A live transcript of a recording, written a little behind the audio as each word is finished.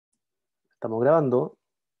Estamos grabando.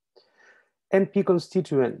 NP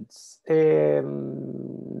Constituents.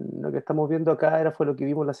 Lo que estamos viendo acá fue lo que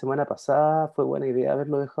vimos la semana pasada. Fue buena idea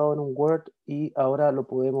haberlo dejado en un Word y ahora lo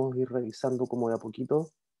podemos ir revisando como de a poquito.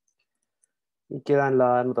 Y quedan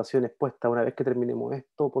las anotaciones puestas. Una vez que terminemos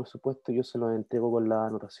esto, por supuesto, yo se los entrego con las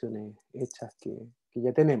anotaciones hechas que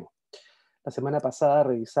ya tenemos. La semana pasada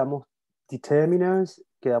revisamos determiners.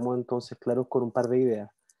 Quedamos entonces claros con un par de ideas.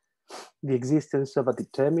 The existence of a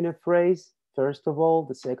determiner phrase, first of all.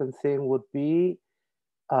 The second thing would be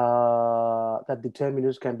that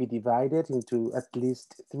determiners can be divided into at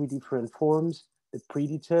least 3 different forms: the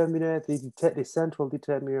predeterminer, the central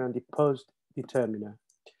determiner, and the post-determiner.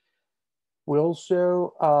 We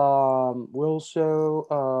also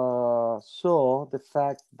saw the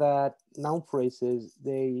fact that noun phrases,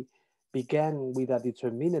 they began with a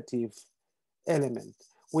determinative element,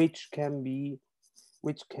 which can be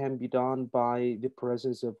done by the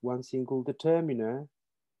presence of one single determiner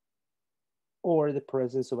or the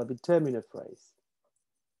presence of a determiner phrase.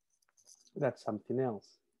 That's something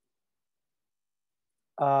else.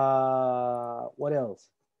 What else?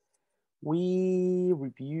 We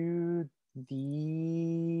reviewed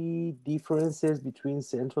the differences between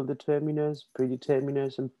central determiners,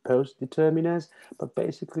 predeterminers, and post-determiners, but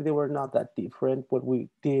basically they were not that different. What we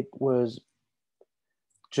did was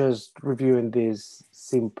just reviewing this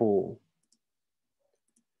simple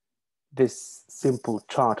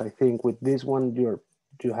chart. I think with this one you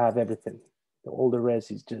have everything. All the rest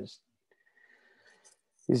is just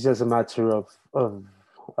a matter of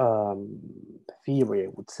theory, I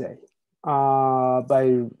would say.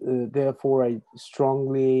 Therefore, I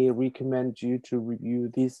strongly recommend you to review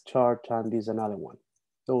this chart and this another one.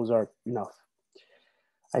 Those are enough,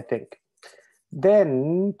 I think.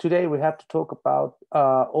 Then today we have to talk about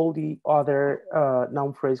all the other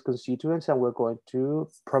noun phrase constituents, and we're going to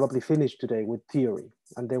probably finish today with theory,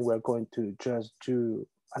 and then we're going to just do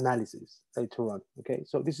analysis later on. Okay,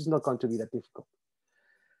 so this is not going to be that difficult.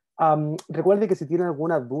 Recuerde que si tienen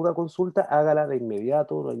alguna duda o consulta, hágala de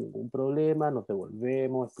inmediato, no hay ningún problema, nos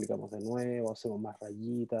devolvemos, explicamos de nuevo, hacemos más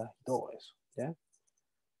rayitas, todo eso, ¿ya?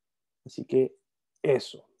 Así que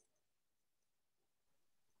eso.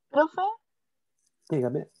 Profe,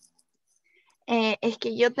 Dígame. es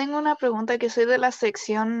que yo tengo una pregunta, que soy de la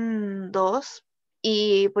sección 2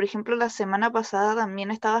 y, por ejemplo, la semana pasada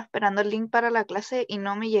también estaba esperando el link para la clase y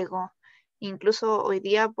no me llegó. Incluso hoy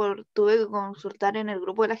día tuve que consultar en el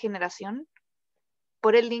grupo de la generación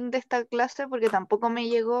por el link de esta clase porque tampoco me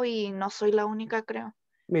llegó y no soy la única, creo.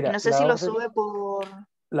 Y Mira, no sé si lo sube por...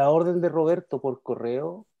 la orden de Roberto por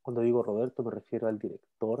correo, cuando digo Roberto me refiero al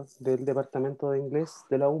director del departamento de inglés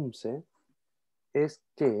de la UMCE, es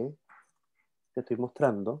que, te estoy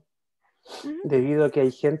mostrando, debido a que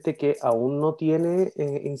hay gente que aún no tiene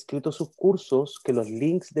inscritos sus cursos, que los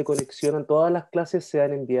links de conexión a todas las clases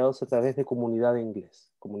sean enviados a través de Comunidad de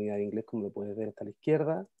Inglés. Comunidad de Inglés, como lo puedes ver, está a la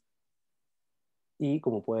izquierda. Y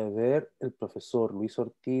como puedes ver, el profesor Luis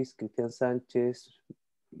Ortiz, Cristian Sánchez,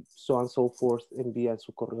 so on and so forth, envían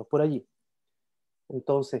sus correos por allí.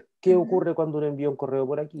 Entonces, ¿qué ocurre cuando uno envía un correo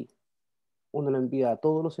por aquí? Uno lo envía a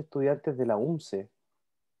todos los estudiantes de la UMCE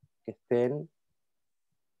que estén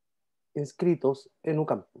inscritos en un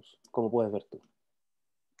campus, como puedes ver tú.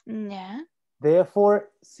 Ya. Therefore,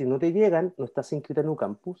 si no te llegan, no estás inscrita en un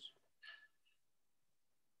campus.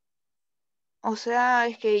 O sea,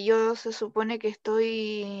 es que yo se supone que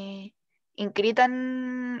estoy inscrita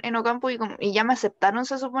en Ocampo y ya me aceptaron,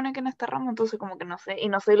 se supone, que en este ramo, entonces como que no sé, y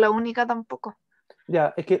no soy la única tampoco.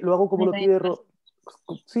 Ya, es que lo hago como lo pide...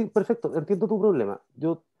 Sí, perfecto, entiendo tu problema.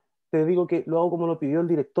 Yo te digo que lo hago como lo pidió el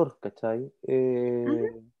director, ¿cachai?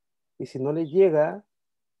 Y si no le llega,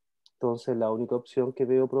 entonces la única opción que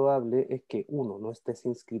veo probable es que, uno, no estés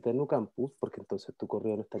inscrita en un campus, porque entonces tu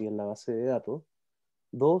correo no estaría en la base de datos.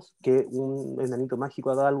 Dos, que un enanito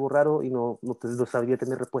mágico haga algo raro y no sabría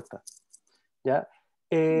tener respuesta. ¿Ya?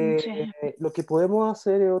 Sí. Lo que podemos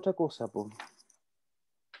hacer es otra cosa, pues.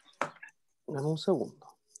 Dame un segundo.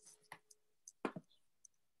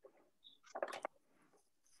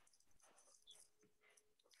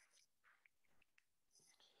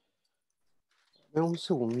 Dame un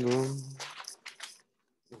segundo.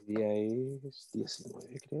 El día es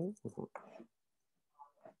 19, creo.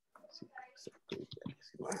 Sí, exacto,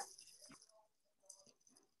 19.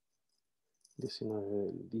 19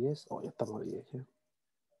 del 10. Oh, ya estamos a 10 ya.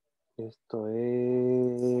 Esto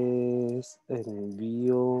es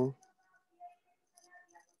envío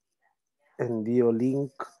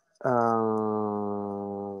link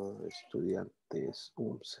a estudiantes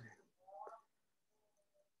UMCE.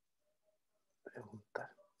 Preguntar.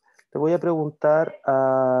 Le voy a preguntar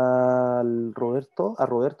a al Roberto, a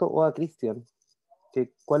Roberto o a Cristian,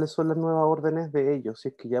 que cuáles son las nuevas órdenes de ellos, si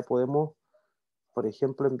es que ya podemos, por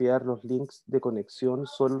ejemplo, enviar los links de conexión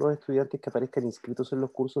solo los estudiantes que aparezcan inscritos en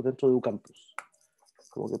los cursos dentro de UCampus.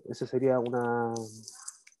 Como que esa sería una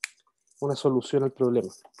solución al problema,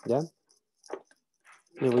 ¿ya?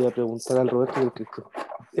 Le voy a preguntar al Roberto y al Cristian.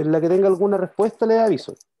 En la que tenga alguna respuesta le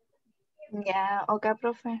aviso. Ya, ok,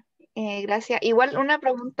 profe. Gracias. Igual una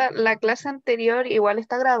pregunta, la clase anterior igual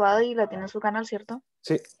está grabada y la tiene en su canal, ¿cierto?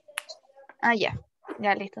 Sí. Ah, ya,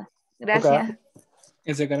 ya, listo. Ok. Gracias.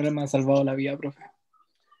 Ese canal me ha salvado la vida, profe.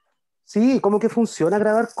 Sí, ¿cómo que funciona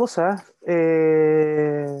grabar cosas?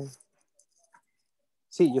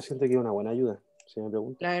 Sí, yo siento que es una buena ayuda, si me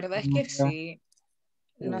preguntan. La verdad es No que creo. sí.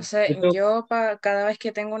 No Mm. sé, Esto, yo cada vez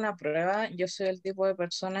que tengo una prueba, yo soy el tipo de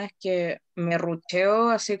personas que me rucheo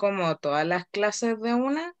así como todas las clases de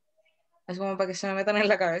una, así como para que se me metan en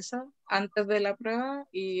la cabeza antes de la prueba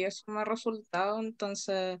y eso me ha resultado,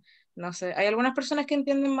 entonces, no sé, hay algunas personas que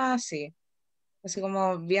entienden más así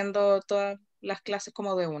como viendo todas las clases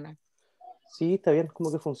como de una. Sí, está bien,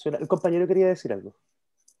 ¿cómo que funciona? El compañero quería decir algo.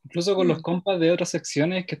 incluso con los Mm, compas de otras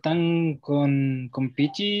secciones que están con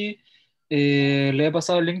Pichi, le he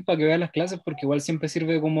pasado el link para que vea las clases porque igual siempre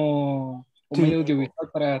sirve como un Sí, medio po, audiovisual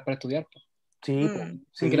para estudiar, po. sí, po, mm.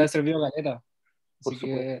 Y que le sí, ha servido caleta. por Así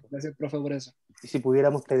que supuesto. gracias, profe, por eso. Y si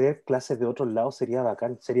pudiéramos tener clases de otros lados, sería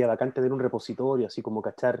bacán tener un repositorio, así como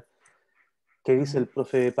cachar qué dice Ujú. el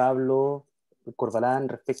profe Pablo Corbalán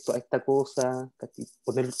respecto a esta cosa, ¿cachai?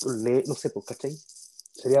 No sé, pues, ¿cachai?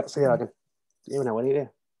 Sería bacán. Es una buena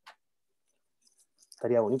idea.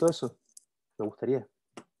 Estaría bonito eso. Me gustaría.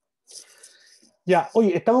 Ya,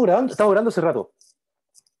 oye, estamos grabando hace rato.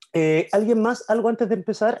 ¿Alguien más? ¿Algo antes de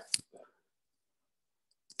empezar?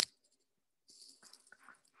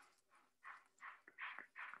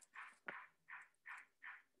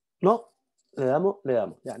 No, le damos.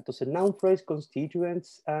 Ya, entonces, noun phrase,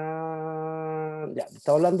 constituents. Ya,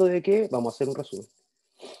 ¿estamos hablando de qué? Vamos a hacer un resumen.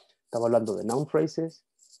 Estamos hablando de noun phrases.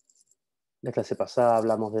 La clase pasada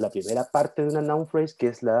hablamos de la primera parte de una noun phrase, que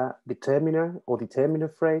es la determiner o determiner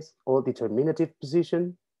phrase o determinative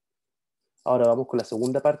position. Ahora vamos con la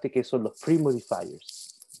segunda parte, que son los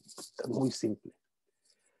pre-modifiers. Muy simple.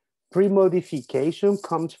 Pre-modification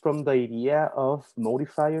comes from the idea of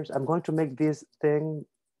modifiers. I'm going to make this thing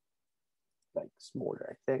like smaller,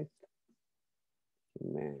 I think.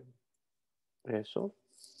 Eso.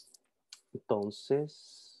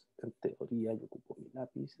 Entonces, en teoría, yo ocupo mi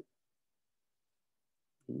lápiz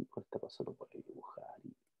y con esta cosa lo puedo dibujar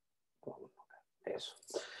y vamos acá. Eso.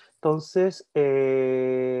 Entonces,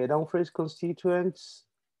 noun phrase constituents,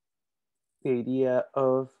 the idea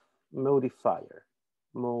of modifier.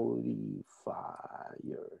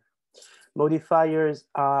 Modifiers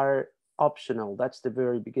are optional. That's the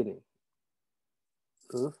very beginning.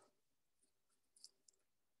 Oof.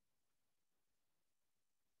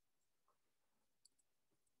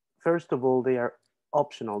 First of all, they are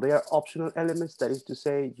optional. They are optional elements. That is to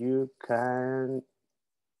say, you can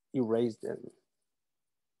erase them.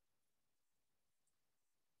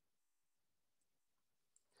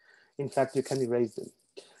 In fact, you can erase them.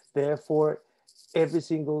 Therefore, every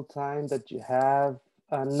single time that you have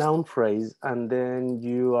a noun phrase and then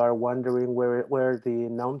you are wondering where the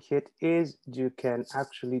noun hit is, you can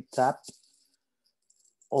actually tap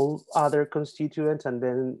all other constituents and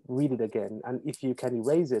then read it again. And if you can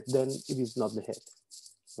erase it, then it is not the hit,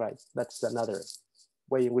 right? That's another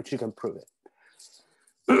way in which you can prove it.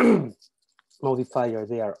 Modifiers,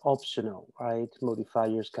 they are optional, right?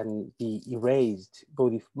 Modifiers can be erased.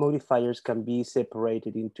 Modifiers can be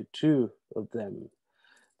separated into two of them.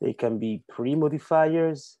 They can be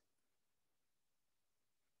pre-modifiers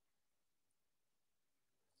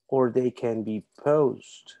or they can be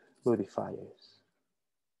post-modifiers.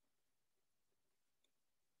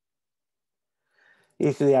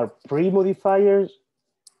 If they are pre-modifiers,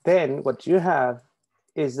 then what you have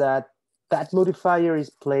is that that modifier is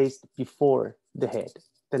placed before the head,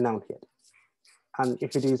 the noun head. And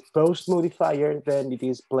if it is post-modifier, then it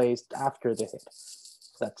is placed after the head.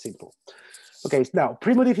 That's simple. Okay, now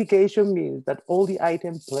pre-modification means that all the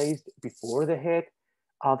items placed before the head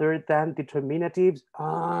other than determinatives,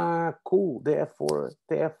 cool, therefore,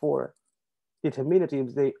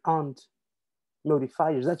 determinatives, they aren't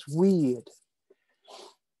modifiers. That's weird.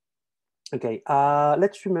 Okay,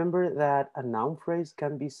 let's remember that a noun phrase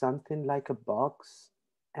can be something like a box,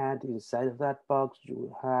 and inside of that box, you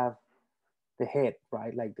will have the head,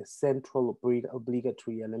 right? Like the central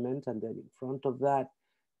obligatory element, and then in front of that,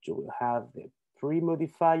 you will have the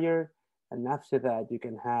pre-modifier, and after that, you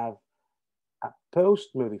can have a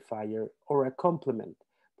post modifier or a complement.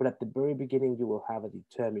 but at the very beginning you will have a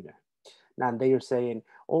determiner. Now they are saying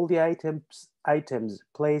all the items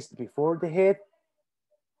placed before the head,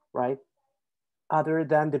 right, other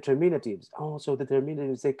than determinatives. Oh, so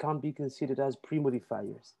determinatives, they can't be considered as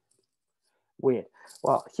pre-modifiers. Weird.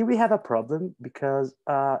 Well, here we have a problem because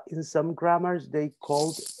in some grammars they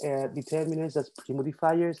called determiners as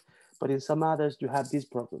pre-modifiers, but in some others you have this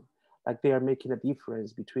problem, like they are making a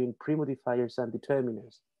difference between pre-modifiers and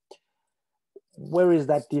determiners. Where is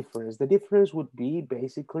that difference? The difference would be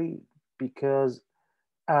basically because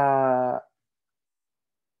a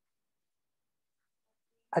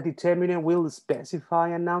determiner will specify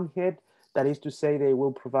a noun head. That is to say, they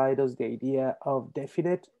will provide us the idea of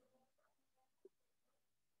definite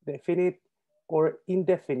or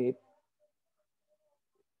indefinite,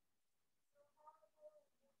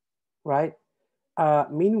 right?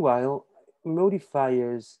 Meanwhile,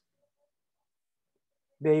 modifiers,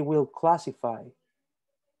 they will classify,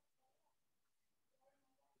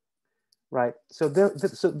 right? So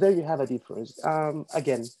there you have a difference.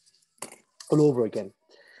 Again, all over again.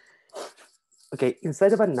 Okay,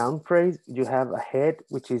 inside of a noun phrase, you have a head,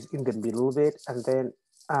 which is in the middle of it, and then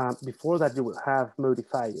before that you will have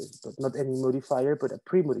modifiers, but not any modifier, but a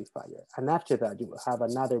pre-modifier. And after that you will have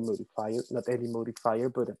another modifier, not any modifier,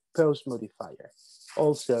 but a post-modifier.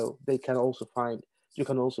 Also, you can also find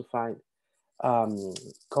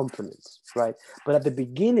complements, right? But at the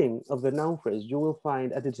beginning of the noun phrase, you will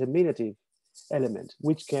find a determinative element,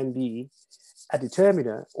 which can be a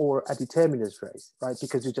determiner or a determiners phrase, right?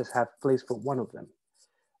 Because you just have place for one of them.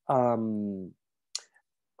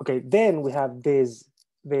 Okay, then we have this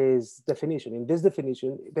definition. In this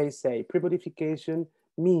definition, they say pre-modification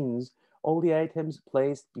means all the items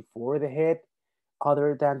placed before the head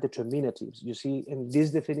other than determinatives. You see, in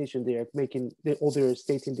this definition, they're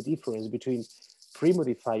stating the difference between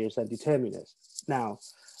pre-modifiers and determiners. Now,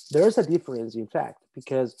 there's a difference, in fact,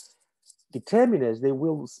 because determiners, they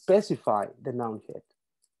will specify the noun head,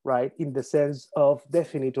 right? In the sense of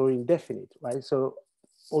definite or indefinite, right? So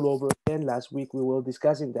all over again, last week we were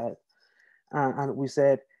discussing that, and we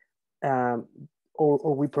said,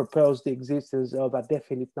 or we proposed the existence of a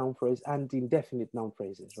definite noun phrase and indefinite noun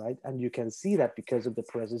phrases, right? And you can see that because of the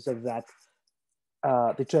presence of that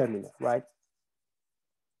determiner, right?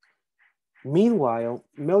 Meanwhile,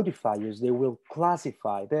 modifiers, they will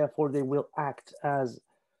classify, therefore they will act as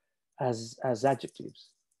adjectives,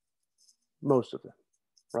 most of them,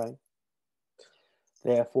 right?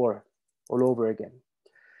 Therefore, all over again.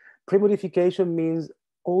 Pre-modification means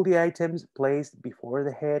all the items placed before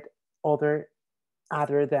the head other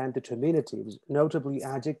than determinatives, notably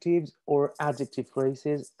adjectives or adjective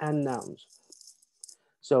phrases and nouns.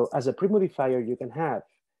 So as a pre-modifier, you can have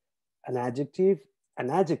an adjective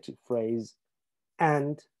phrase,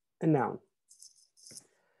 and a noun.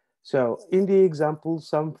 So in the example,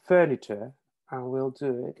 some furniture, and we'll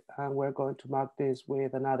do it, and we're going to mark this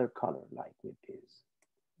with another color, like with this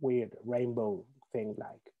weird rainbow thing,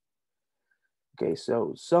 like. Okay,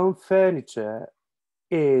 so some furniture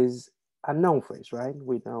is a noun phrase, right?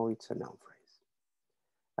 We know it's a noun phrase.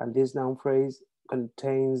 And this noun phrase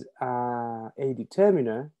contains a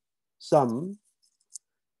determiner, some,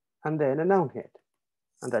 and then a noun head,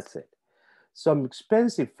 and that's it. Some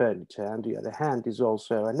expensive furniture, on the other hand, is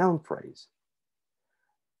also a noun phrase.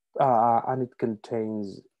 And it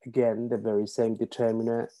contains, again, the very same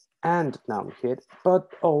determiner and noun head, but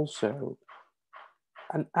also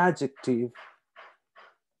an adjective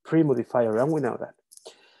pre-modifier, and we know that.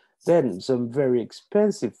 Then some very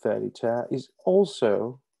expensive furniture is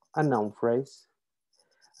also a noun phrase.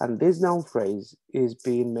 And this noun phrase is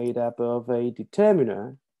being made up of a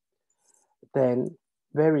determiner. Then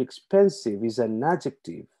very expensive is an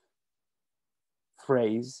adjective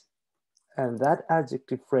phrase. And that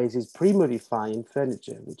adjective phrase is pre-modifying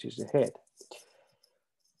furniture, which is the head.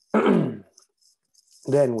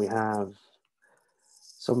 Then we have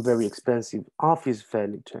some very expensive office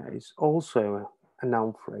furniture is also a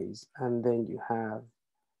noun phrase. And then you have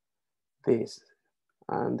this,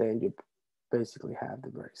 and then you basically have the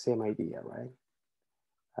very same idea, right?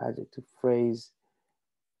 Adjective phrase,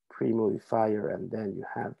 pre-modifier, and then you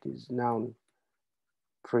have this noun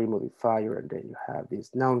pre-modifier, and then you have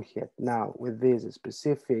this noun head. Now, with this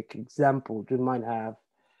specific example, you might have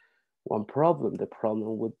one problem. The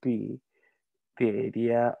problem would be the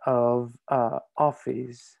idea of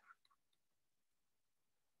office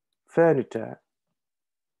furniture.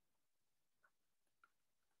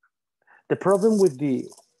 The problem with the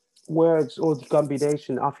words or the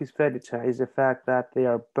combination office furniture is the fact that they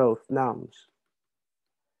are both nouns,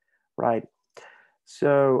 right?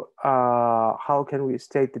 So how can we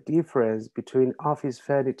state the difference between office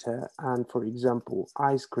furniture and, for example,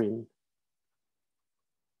 ice cream?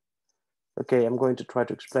 Okay, I'm going to try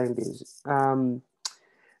to explain this.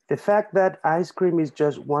 The fact that ice cream is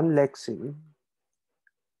just one lexeme,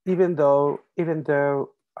 even though it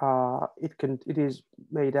is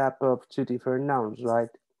made up of two different nouns, right?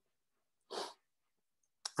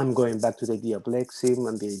 I'm going back to the idea of lexeme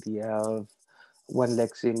and the idea of one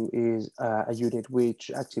lexeme is a unit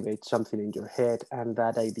which activates something in your head, and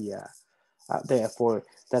that idea, therefore,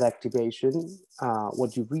 that activation,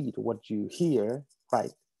 what you read, what you hear,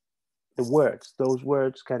 right? The words, those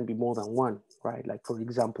words can be more than one, right? Like, for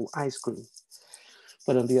example, ice cream.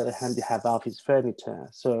 But on the other hand, you have office furniture.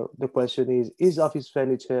 So the question is office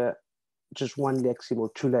furniture just one lexeme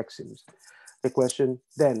or two lexemes? The question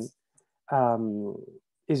then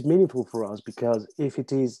is meaningful for us, because if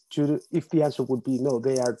the answer would be no,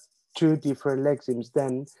 they are two different lexemes,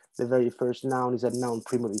 then the very first noun is a noun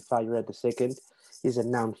pre-modifier and the second is a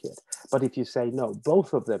noun head. But if you say no,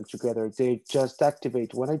 both of them together, they just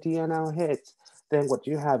activate one idea in our heads, then what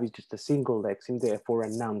you have is just a single lexeme, therefore a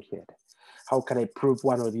noun head. How can I prove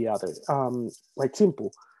one or the other? Quite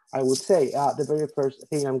simple. I would say the very first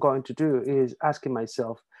thing I'm going to do is asking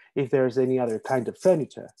myself if there's any other kind of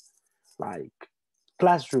furniture, like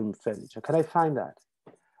classroom furniture. Can I find that?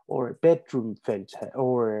 Or bedroom furniture,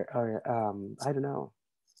 or I don't know,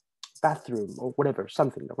 bathroom or whatever,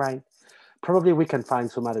 something, right? Probably we can find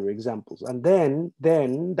some other examples. And then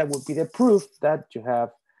that would be the proof that you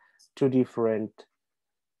have two different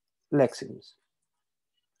lexemes.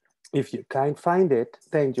 If you can't find it,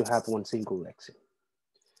 then you have one single lexeme.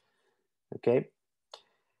 Okay.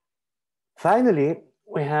 Finally,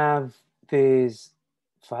 we have this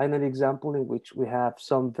final example in which we have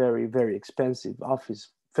some very, very expensive office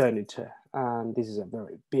furniture. And this is a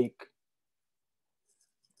very big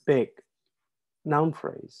noun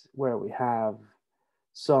phrase where we have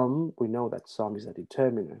some, we know that some is a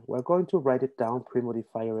determiner. We're going to write it down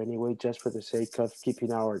pre-modifier anyway, just for the sake of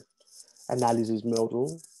keeping our analysis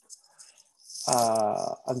model.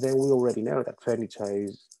 And then we already know that furniture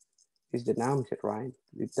is the noun head, right?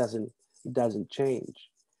 It doesn't change.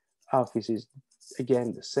 Office is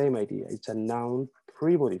again the same idea. It's a noun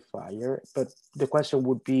pre-modifier, but the question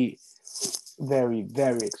would be very,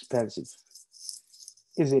 very expensive.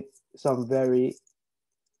 Is it some very,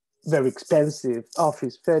 very expensive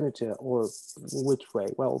office furniture, or which way?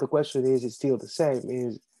 Well, the question is still the same.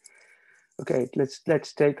 Is okay.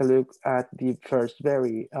 Let's take a look at the first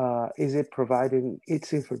very. Is it providing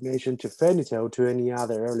its information to furniture or to any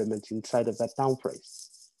other element inside of that noun phrase?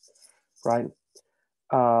 Right.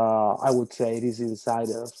 I would say it is inside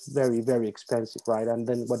of very, very expensive, right? And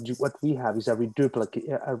then what we have is a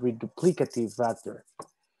reduplicative factor.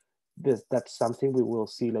 That's something we will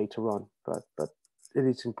see later on, but it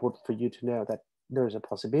is important for you to know that there's a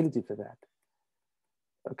possibility for that.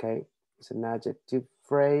 Okay, it's an adjective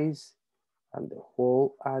phrase, and the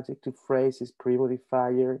whole adjective phrase is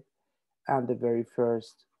pre-modifier, and the very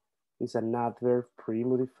first is an adverb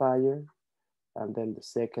pre-modifier, and then the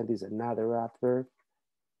second is another adverb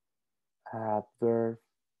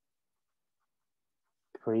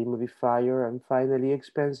pre-modifier, and finally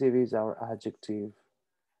expensive is our adjective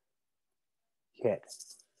head.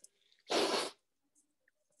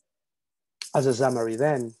 As a summary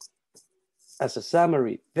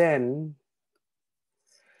then,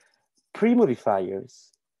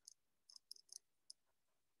 pre-modifiers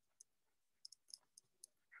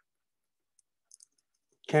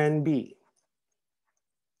can be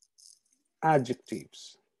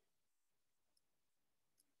adjectives,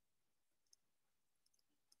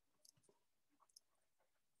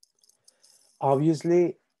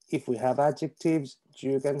 obviously, if we have adjectives,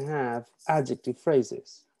 you can have adjective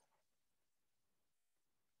phrases.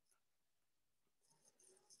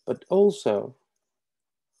 But also,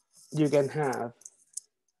 you can have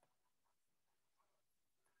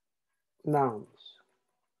nouns.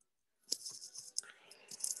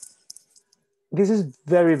 This is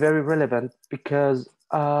very, very relevant because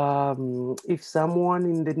if someone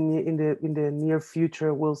in the near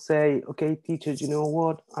future will say, okay, teachers, you know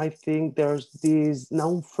what? I think there's this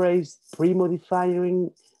noun phrase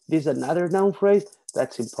pre-modifying this another noun phrase.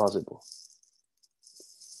 That's impossible.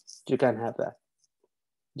 You can't have that.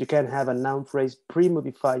 You can't have a noun phrase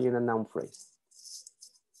pre-modifying a noun phrase.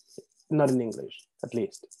 Not in English, at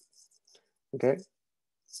least. Okay.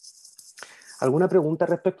 ¿Alguna pregunta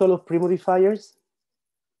respecto a los pre-modifiers?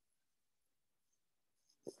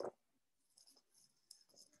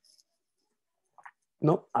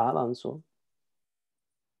 No, avanzo.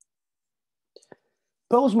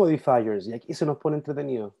 Post modifiers, y aquí se nos pone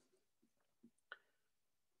entretenido.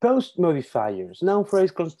 Post modifiers, noun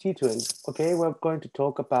phrase constituent. Okay, we're going to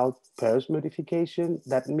talk about post modification.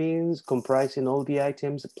 That means comprising all the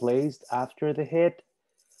items placed after the head,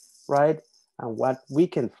 right? And what we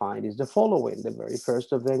can find is the following. The very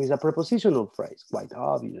first of them is a prepositional phrase, quite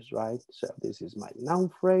obvious, right? So this is my noun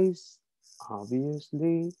phrase,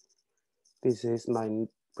 obviously. This is my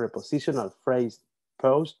prepositional phrase,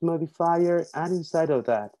 post modifier, and inside of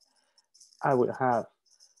that, I would have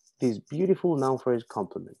this beautiful noun phrase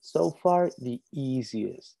complement. So far, the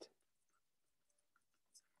easiest.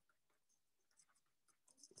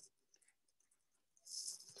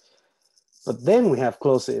 But then we have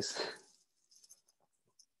clauses.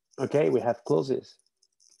 Okay, we have clauses.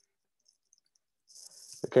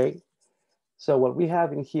 Okay, so what we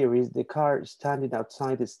have in here is the car standing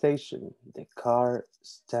outside the station. The car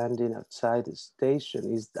standing outside the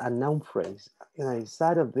station is a noun phrase. And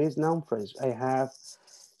inside of this noun phrase, I have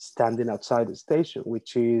standing outside the station,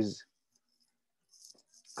 which is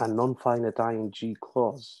a non-finite ing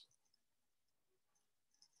clause.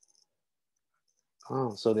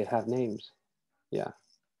 Oh, so they have names. Yeah.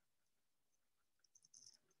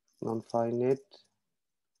 Non-finite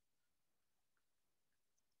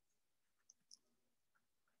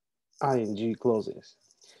ing clauses.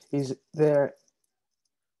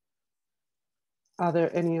 Are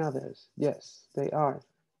there any others? Yes, they are.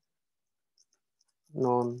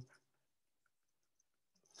 Non-finite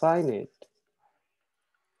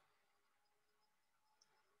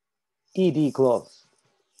ed clause.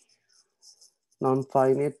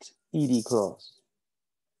 Non-finite ed clause.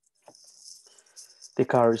 The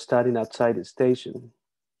car is standing outside the station.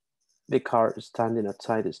 The car is standing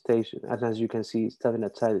outside the station. And as you can see, standing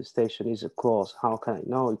outside the station is a clause. How can I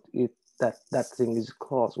know that thing is a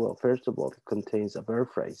clause? Well, first of all, it contains a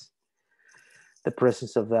verb phrase. The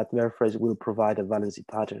presence of that verb phrase will provide a valency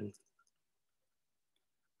pattern.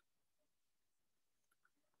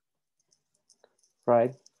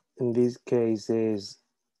 Right? In this case is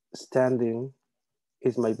standing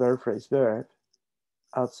is my verb phrase verb.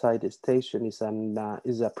 Outside the station is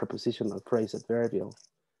a prepositional phrase adverbial.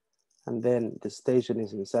 And then the station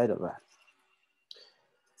is inside of that.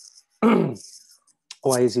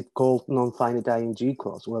 Why is it called non-finite ing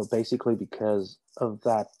clause? Well, basically because of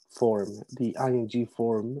that form, the ing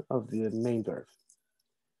form of the main verb.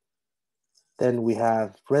 Then we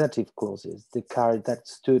have relative clauses. The car that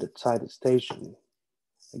stood outside the station.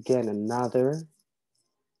 Again, another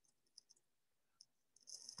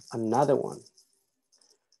one,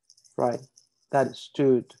 right? That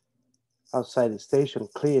stood outside the station.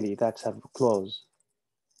 Clearly, that's a clause.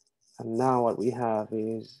 And now what we have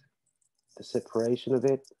is the separation of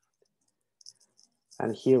it.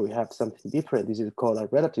 And here we have something different. This is called a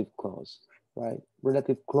relative clause, right?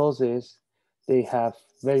 Relative clauses, they have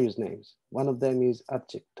various names. One of them is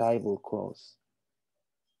adjectival clause.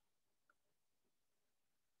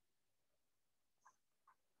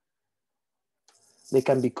 They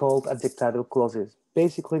can be called adjectival clauses,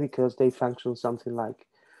 basically because they function something like,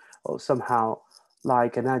 or somehow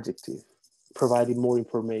like an adjective, providing more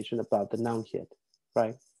information about the noun head,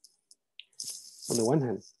 right? On the one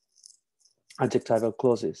hand, adjectival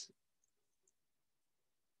clauses,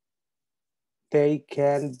 they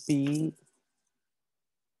can be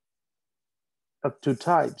of two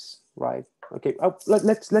types, right? Okay,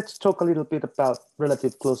 let's talk a little bit about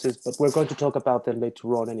relative clauses, but we're going to talk about them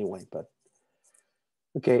later on anyway. But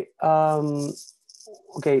okay,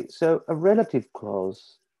 okay. So a relative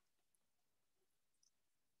clause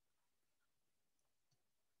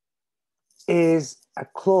is a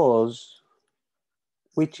clause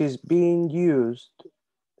which is being used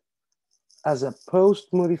as a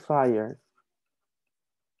post modifier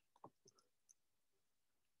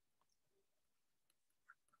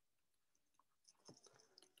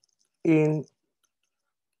in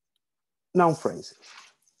noun phrases,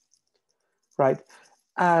 right?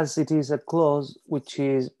 As it is a clause which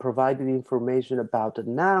is providing information about a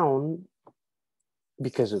noun.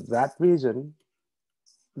 Because of that reason,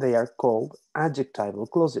 they are called adjectival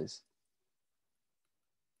clauses.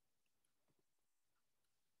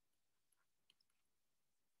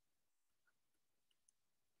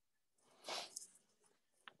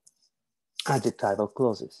 Adjectival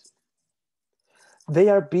clauses. They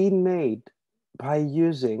are being made by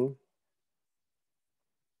using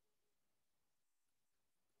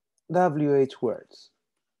WH words.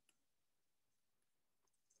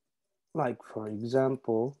 Like, for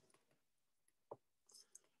example,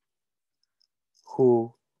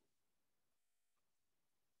 who,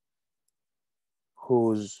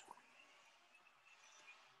 whose,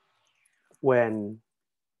 when,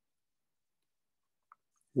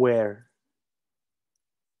 where.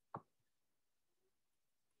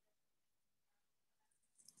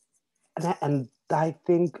 And I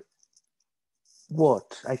think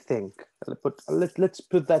what I think, but let's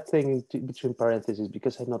put that thing between parentheses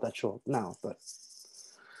because I'm not that sure now, but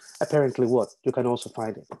apparently what, you can also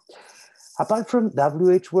find it. Apart from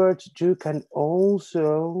WH words, you can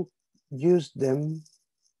also use them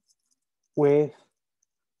with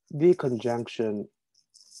the conjunction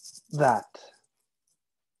that,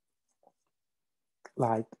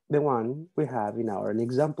 like the one we have in our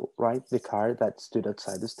example, right? The car that stood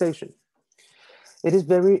outside the station. It is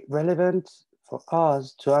very relevant for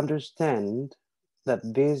us to understand that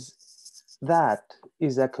that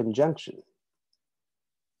is a conjunction.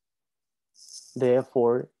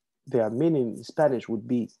 Therefore, their meaning in Spanish would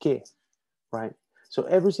be que, right? So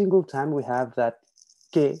every single time we have that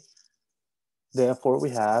que, therefore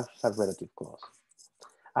we have a relative clause.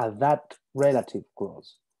 That relative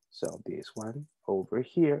clause. So this one over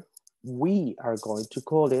here, we are going to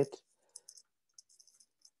call it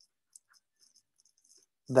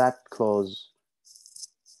that clause,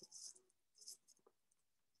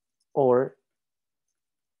 or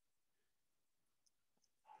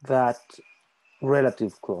that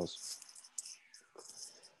relative clause.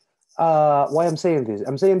 Why I'm saying this?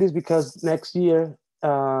 I'm saying this because next year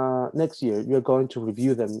you're going to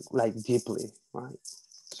review them like deeply, right?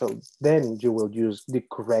 So then you will use the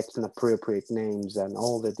correct and appropriate names and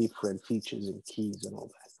all the different features and keys and all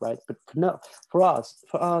that, right? But for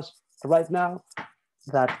us right now,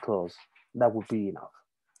 that clause, that would be enough.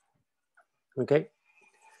 Okay,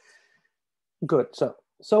 good.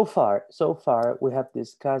 So far we have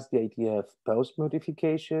discussed the idea of post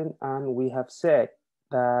modification, and we have said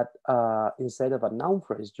that instead of a noun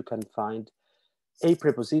phrase, you can find a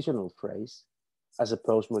prepositional phrase as a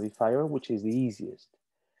post modifier, which is the easiest.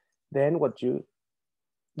 Then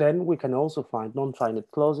we can also find non-finite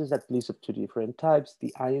clauses, at least of two different types: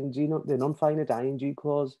 the the non-finite ing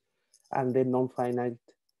clause and the non-finite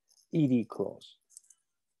ed clause.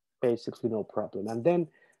 Basically, no problem. And then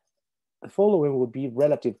the following would be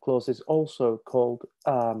relative clauses, also called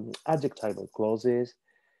adjectival clauses.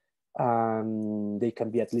 They can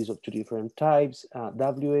be at least of two different types: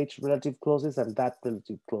 WH relative clauses and that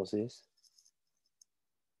relative clauses.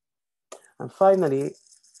 And finally,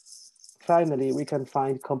 we can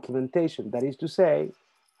find complementation. That is to say,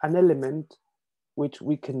 an element which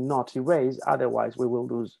we cannot erase, otherwise we will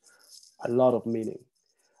lose a lot of meaning.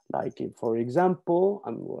 Like, for example,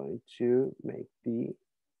 I'm going to make the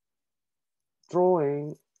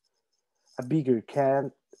drawing a bigger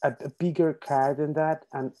car than that,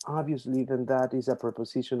 and obviously then that is a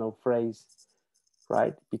prepositional phrase,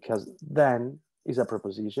 right? Because then is a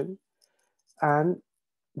preposition, and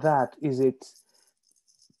that is its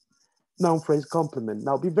noun phrase complement.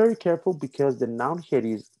 Now be very careful because the noun here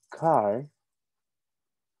is car,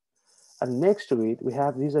 and next to it we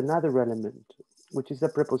have this another element, which is a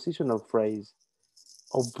prepositional phrase,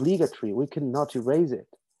 obligatory. We cannot erase it.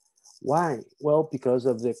 Why? Well, because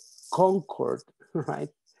of the concord, right?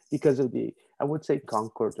 Because of the, I would say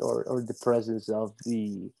concord, or the presence of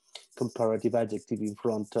the comparative adjective in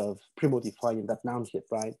front of premodifying that noun here,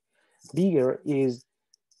 right? Bigger is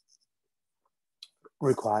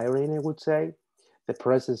requiring, I would say, the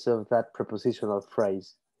presence of that prepositional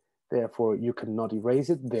phrase. Therefore, you cannot erase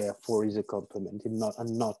it. Therefore, is a complement and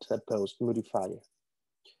not a post modifier.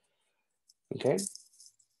 Okay.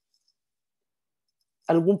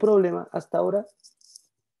 ¿Algún problema hasta ahora?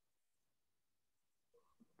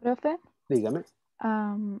 Profe, Dígame.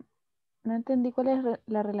 no entendí cuál es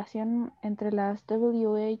la relación entre las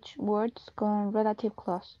WH words con relative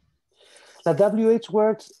clause. La WH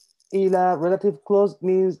words y la relative clause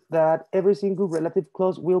means that every single relative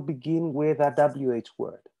clause will begin with a WH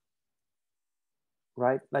word,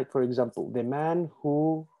 right? Like, for example, the man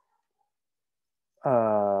who,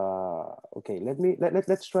 okay,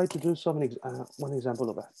 let's try to do one example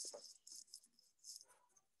of that.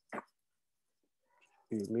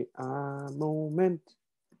 Give me a moment.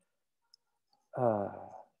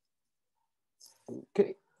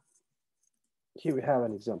 Okay, here we have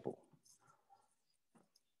an example.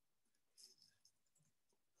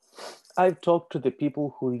 I've talked to the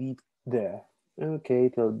people who live there.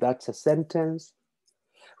 Okay, so that's a sentence.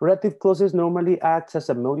 Relative clauses normally acts as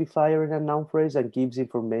a modifier in a noun phrase and gives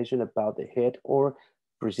information about the head or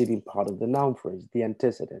preceding part of the noun phrase, the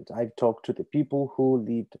antecedent. I've talked to the people who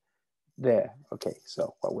lived there. Okay,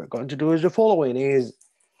 so what we're going to do is the following: is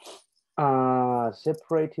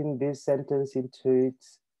separating this sentence into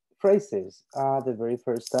its phrases. The very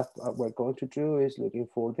first stuff we're going to do is looking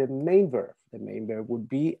for the main verb. The main verb would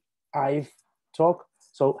be I've talked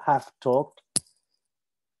So have talked.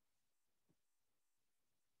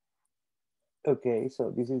 Okay,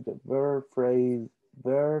 so this is the verb phrase,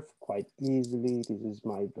 verb quite easily. This is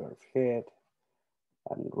my verb head.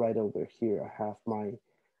 And right over here, I have my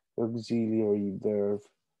auxiliary verb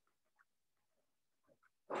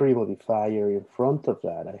pre-modifier. In front of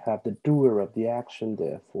that, I have the doer of the action,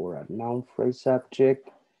 therefore a noun phrase subject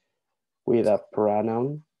with a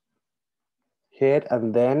pronoun head,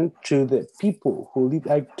 and then to the people who live.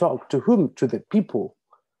 I talk to whom? To the people.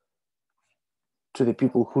 To the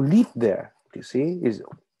people who live there. You see, is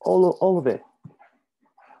all of it.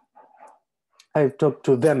 I talk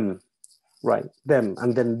to them, right? Them,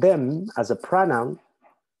 and then them as a pronoun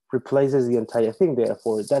replaces the entire thing.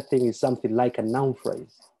 Therefore, that thing is something like a noun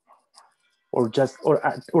phrase, or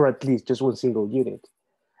at least just one single unit.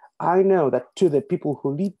 I know that to the people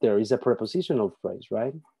who live there is a prepositional phrase,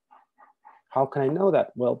 right? How can I know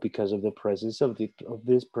that? Well, because of the presence of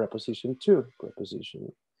this preposition to,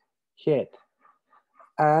 preposition head.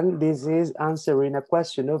 And this is answering a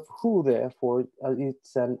question of who, therefore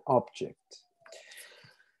it's an object.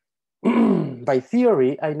 By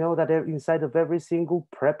theory, I know that inside of every single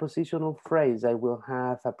prepositional phrase, I will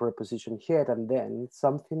have a preposition head and then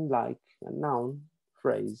something like a noun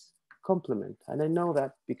phrase complement. And I know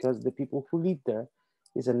that because the people who live there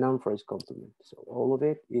is a noun phrase complement. So all of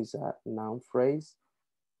it is a noun phrase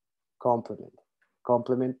complement.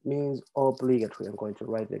 Complement means obligatory. I'm going to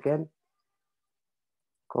write it again.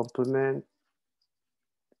 Complement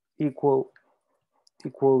equals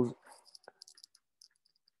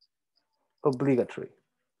obligatory.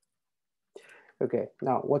 Okay,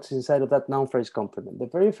 now what's inside of that noun phrase complement? The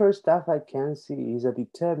very first stuff I can see is a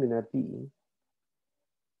determiner be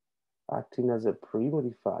acting as a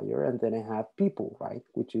pre-modifier, and then I have people, right?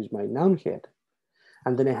 Which is my noun head.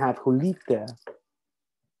 And then I have who live there.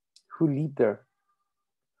 Who live there?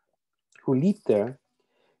 Who live there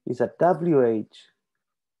is a WH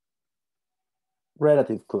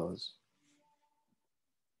relative clause.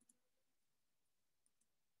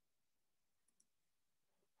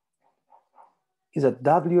 Is a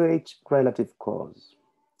WH relative clause.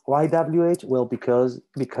 Why WH? Well, because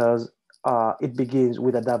it begins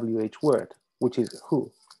with a WH word, which is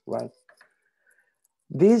who, right?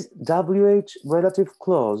 This WH relative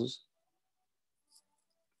clause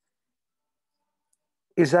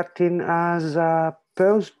is acting as a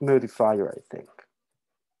post modifier, I think.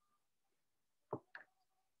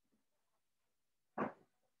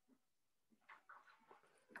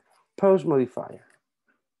 Post modifier.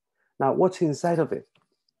 Now, what's inside of it?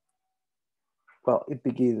 Well, it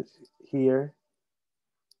begins here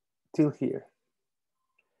till here.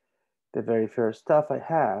 The very first stuff I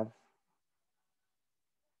have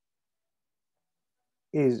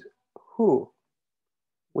is who,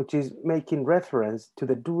 which is making reference to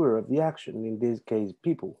the doer of the action, in this case,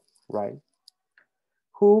 people, right?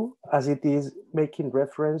 Who, as it is making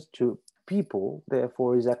reference to people,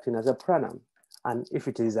 therefore is acting as a pronoun. And if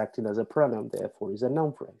it is acting as a pronoun, therefore is a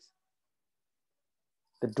noun phrase.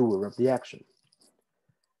 The doer of the action,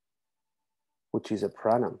 which is a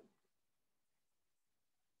pronoun.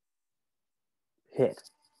 Head,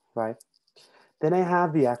 right? Then I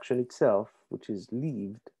have the action itself, which is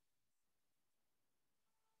lived.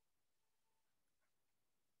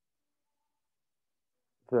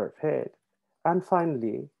 Verb head. And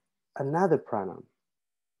finally, another pronoun,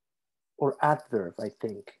 or adverb, I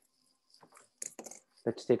think.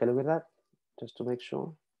 Let's take a look at that, just to make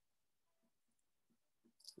sure.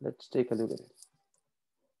 Let's take a look at it.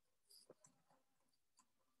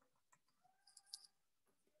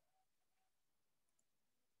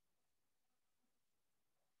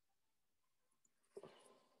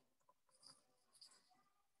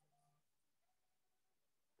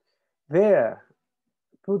 There,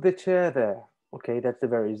 put the chair there. Okay, that's the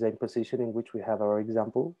very same position in which we have our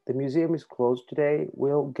example. The museum is closed today.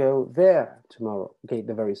 We'll go there tomorrow. Okay,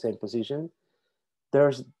 the very same position.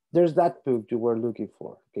 There's that book you were looking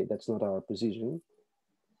for. Okay, that's not our position.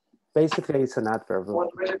 Basically, it's an adverb,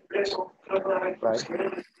 right?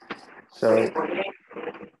 So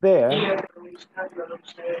there,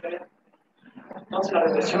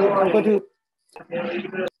 I'm going to,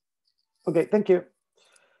 okay, thank you.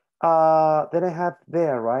 Then I have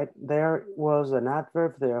there, right? There was an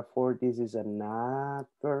adverb, therefore this is an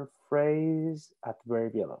adverb phrase,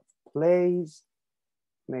 adverbial of place,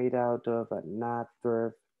 made out of an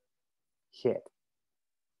adverb head.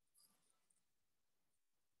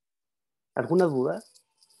 ¿Alguna duda?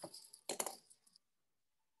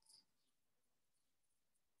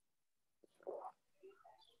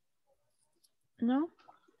 No.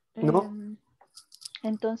 No.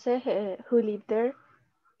 Entonces, who lived there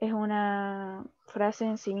es una frase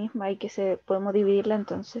en sí misma y que podemos dividirla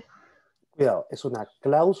entonces. Cuidado, es una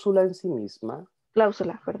cláusula en sí misma.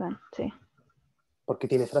 Cláusula, perdón, sí. Porque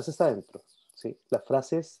tiene frases adentro, ¿sí? Las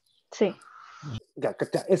frases... Sí. Ya,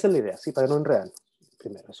 esa es la idea, ¿sí? Para no enredar.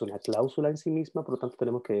 Primero, es una cláusula en sí misma, por lo tanto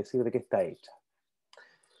tenemos que decir de qué está hecha.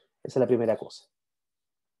 Esa es la primera cosa.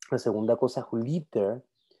 La segunda cosa, who lived there,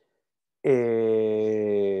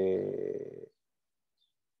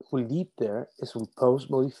 who lived there es un post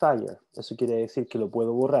modifier. Eso quiere decir que lo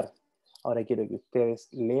puedo borrar. Ahora quiero que ustedes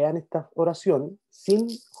lean esta oración sin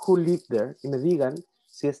who lived there y me digan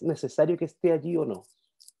si es necesario que esté allí o no.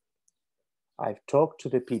 I've talked to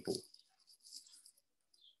the people.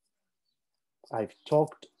 I've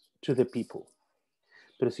talked to the people.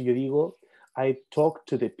 Pero si yo digo, I've talked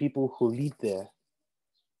to the people who live there,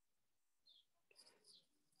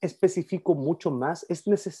 especifico mucho más. ¿Es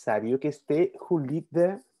necesario que esté who live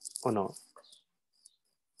there o no?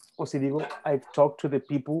 O si digo, I've talked to the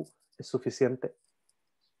people, ¿es suficiente?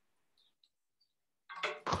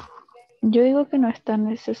 Yo digo que no es tan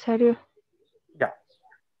necesario. Ya.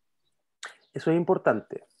 Eso es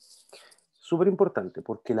importante. Súper importante,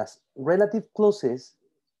 porque las relative clauses,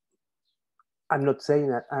 I'm not saying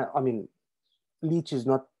that, I mean, Leach is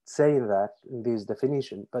not saying that in this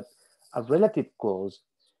definition, but a relative clause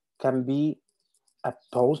can be a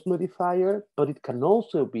post modifier, but it can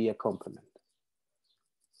also be a complement,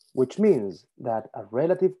 which means that a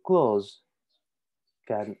relative clause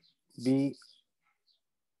can be,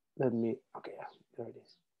 okay, there it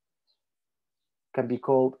is, can be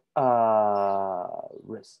called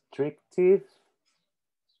restrictive,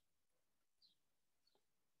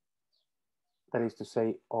 that is to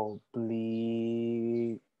say obligatory,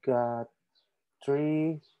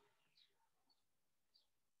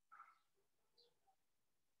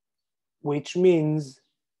 which means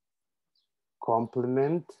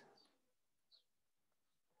complement,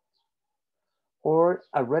 or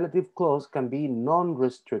a relative clause can be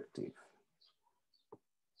non-restrictive.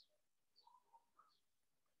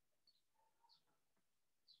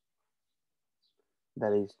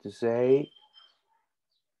 That is to say,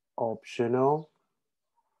 optional,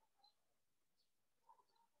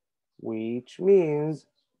 which means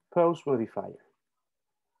post modifier.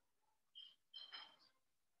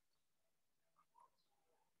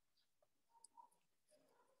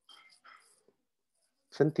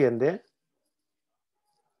 ¿Se entiende?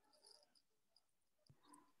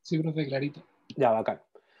 Sí, profe, clarito. Ya, bacán.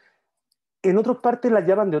 En otras partes las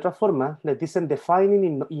llaman de otra forma, les dicen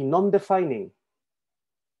defining y non-defining.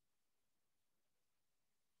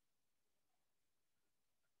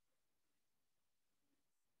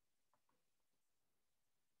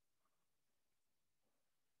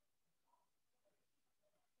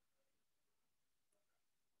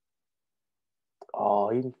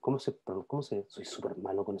 Ay, ¿cómo se? Soy súper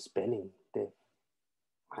malo con spelling.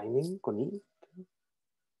 Defining, con I.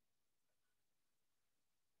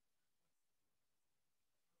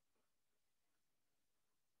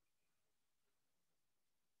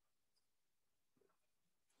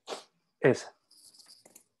 Esa.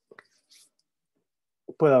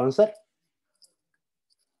 ¿Puedo avanzar?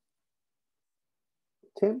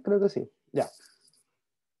 Sí, creo que sí. Ya.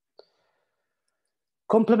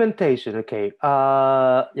 Complementation, okay.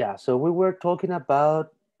 Yeah, so we were talking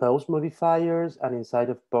about post modifiers, and inside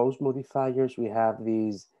of post modifiers, we have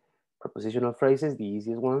these prepositional phrases, the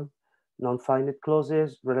easiest one, non-finite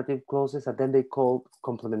clauses, relative clauses, and then they call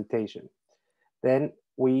complementation. Then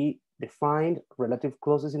we defined relative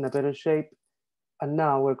clauses in a better shape, and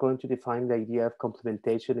now we're going to define the idea of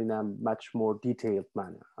complementation in a much more detailed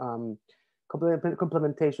manner.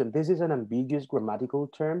 Complementation, this is an ambiguous grammatical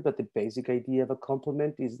term, but the basic idea of a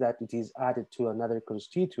complement is that it is added to another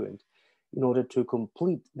constituent in order to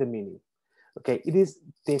complete the meaning. Okay, it is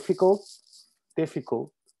difficult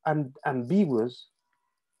and ambiguous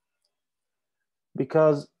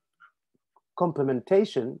because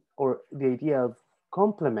complementation, or the idea of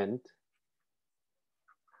complement,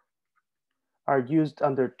 are used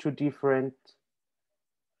under two different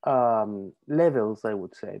levels, I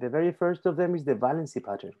would say. The very first of them is the valency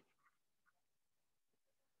pattern,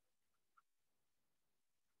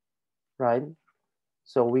 right?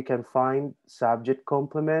 So we can find subject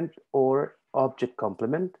complement or object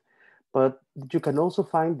complement, but you can also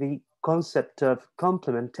find the concept of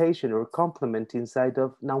complementation or complement inside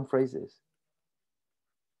of noun phrases,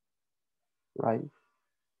 right?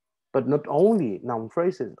 But not only noun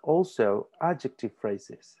phrases, also adjective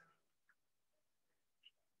phrases.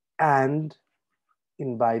 And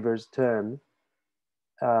in Weber's term,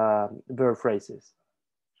 verb phrases.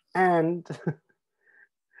 And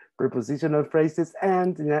prepositional phrases,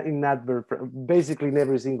 and in adverb, basically in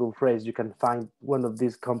every single phrase you can find one of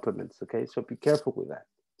these complements, okay? So be careful with that.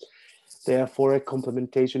 Therefore, a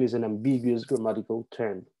complementation is an ambiguous grammatical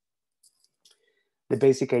term. The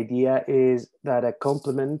basic idea is that a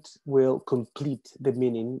complement will complete the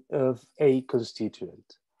meaning of a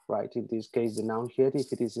constituent, right? In this case, the noun head,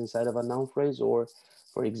 if it is inside of a noun phrase, or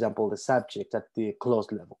for example, the subject at the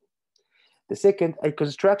clause level. The second, a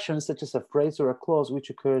construction such as a phrase or a clause which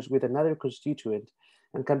occurs with another constituent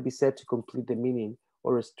and can be said to complete the meaning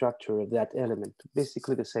or a structure of that element.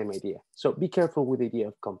 Basically the same idea. So be careful with the idea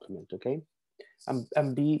of complement, okay?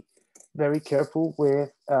 And be very careful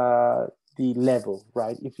with the level,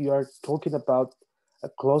 right? If you are talking about a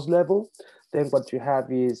clause level, then what you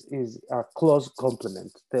have is a clause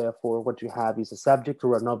complement. Therefore, what you have is a subject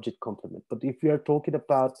or an object complement. But if you are talking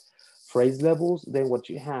about phrase levels, then what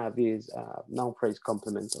you have is a noun phrase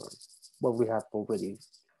complement, or what we have already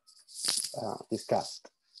discussed.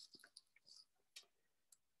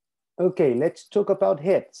 Okay, let's talk about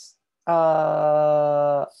heads.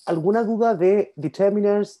 ¿Alguna duda de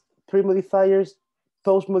determiners, pre-modifiers,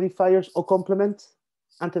 post-modifiers o complement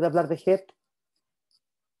antes de hablar de head?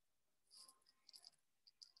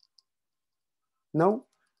 No?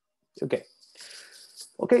 Okay.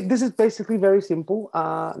 Okay, this is basically very simple.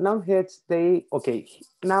 Noun heads,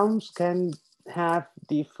 nouns can have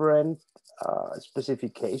different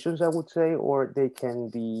specifications, I would say, or they can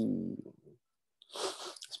be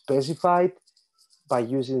specified by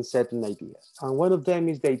using certain ideas. And one of them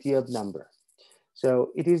is the idea of number.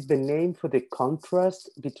 So it is the name for the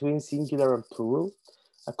contrast between singular and plural,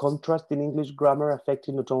 a contrast in English grammar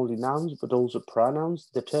affecting not only nouns, but also pronouns,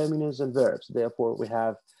 determiners, and verbs. Therefore, we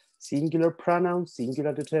have singular pronouns,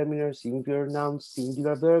 singular determiners, singular nouns,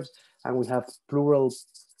 singular verbs, and we have plural,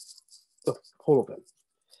 all of them.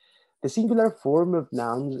 The singular form of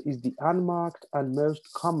nouns is the unmarked and most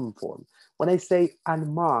common form. When I say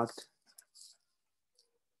unmarked,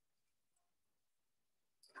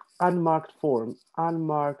 unmarked form,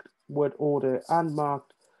 unmarked word order,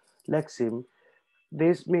 unmarked lexeme,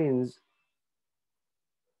 this means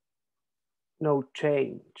no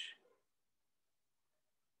change.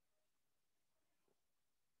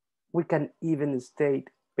 We can even state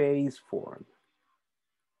base form.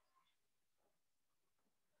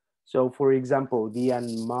 So for example, the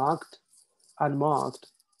unmarked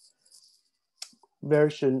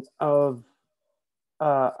version of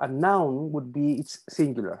a noun would be its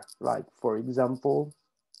singular. Like for example,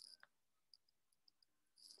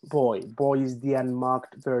 boy. Boy is the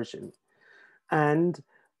unmarked version. And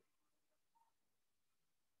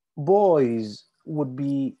boys would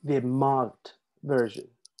be the marked version,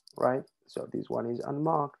 right? So this one is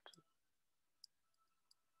unmarked.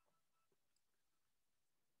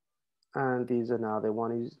 And this another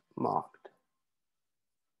one is marked.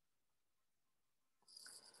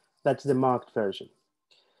 That's the marked version.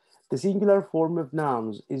 The singular form of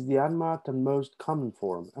nouns is the unmarked and most common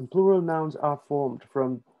form, and plural nouns are formed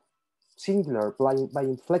from singular by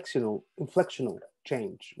inflectional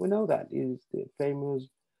change. We know that is the famous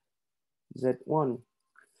Z1.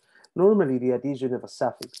 Normally the addition of a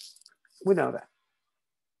suffix. We know that.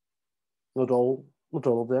 Not all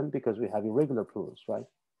of them, because we have irregular plurals, right?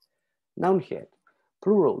 Noun head,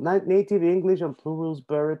 plural, native English and plurals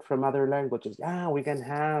borrowed from other languages. We can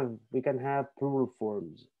have plural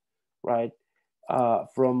forms, right?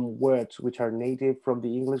 From words which are native from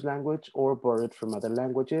the English language or borrowed from other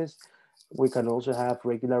languages. We can also have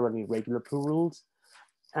regular and irregular plurals.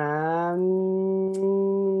 And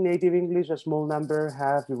native English, a small number,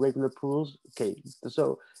 have irregular plurals. Okay,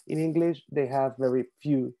 so in English, they have very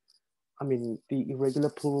few. I mean, the irregular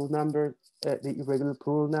plural nouns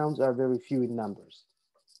are very few in numbers.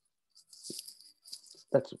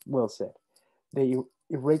 That's well said. The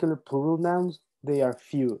irregular plural nouns, they are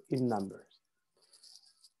few in numbers,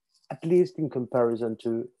 at least in comparison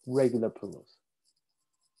to regular plurals.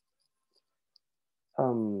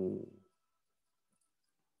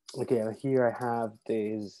 Okay, here I have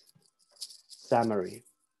this summary.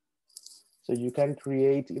 So you can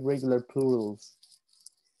create irregular plurals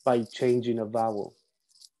by changing a vowel,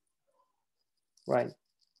 right?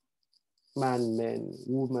 Man, men,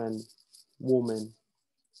 woman, woman.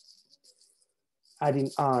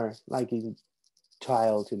 Adding R, like in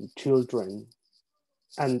child and children,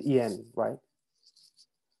 and en, right?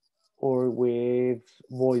 Or with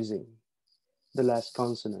voicing, the last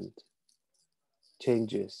consonant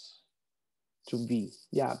changes to B.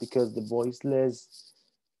 Yeah, because the voiceless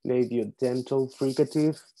labiodental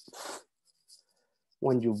fricative,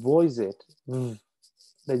 when you voice it,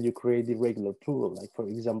 then you create the regular plural, like for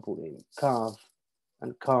example in calf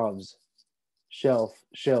and calves, shelf,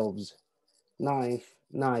 shelves, knife,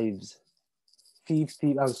 knives, thief,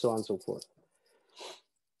 thief, and so on and so forth.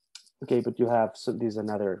 Okay, but you have these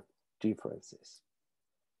another differences.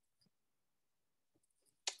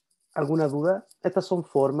 ¿Alguna duda? Estas son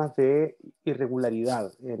formas de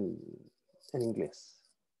irregularidad en inglés.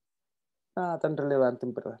 Nada tan relevante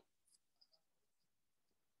en verdad.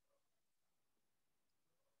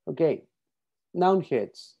 Okay, noun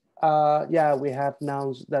heads. Yeah, we have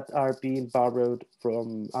nouns that are being borrowed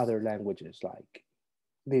from other languages, like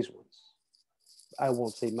these ones. I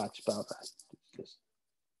won't say much about that, just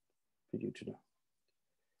for you to know.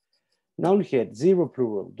 Noun head, zero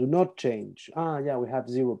plural, do not change. Yeah, we have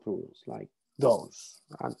zero plurals, like those,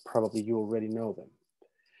 and probably you already know them.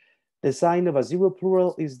 The sign of a zero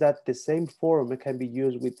plural is that the same form can be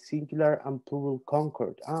used with singular and plural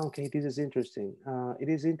concord. Okay, this is interesting. It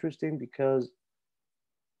is interesting because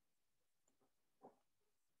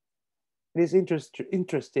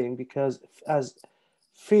as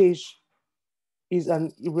fish is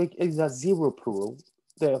a zero plural,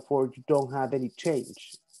 therefore you don't have any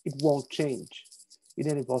change. It won't change in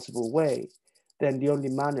any possible way. Then the only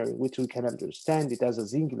manner in which we can understand it as a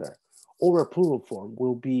singular or a plural form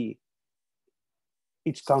will be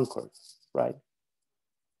its concord, right?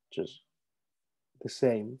 Just the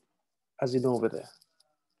same as in over there.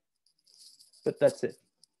 But that's it.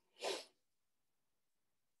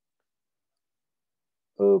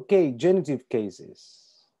 Okay, genitive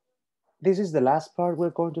cases. This is the last part we're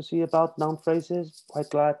going to see about noun phrases. Quite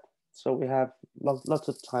glad. So we have lots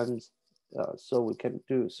of times so we can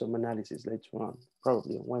do some analysis later on,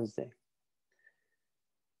 probably on Wednesday.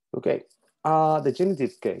 Okay, the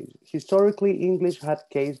genitive case. Historically, English had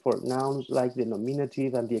case for nouns like the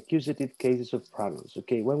nominative and the accusative cases of pronouns.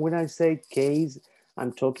 Okay, when I say case,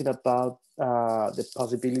 I'm talking about the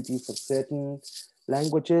possibility for certain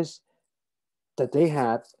languages that they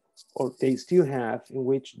had or they still have, in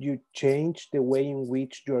which you change the way in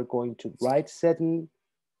which you are going to write certain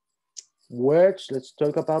words. Let's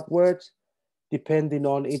talk about words, depending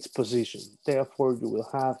on its position. Therefore, you will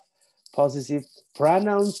have possessive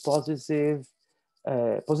pronouns, possessive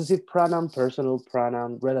pronoun, personal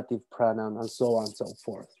pronoun, relative pronoun, and so on and so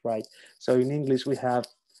forth, right? So in English, we have,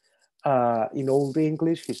 in Old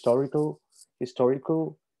English, historical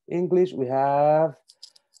English, we have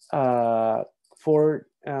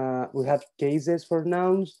we have cases for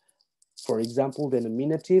nouns. For example, the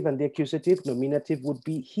nominative and the accusative. Nominative would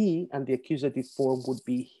be he, and the accusative form would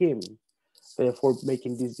be him. Therefore,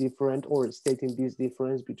 making this different or stating this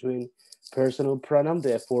difference between personal pronoun,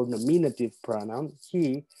 therefore nominative pronoun,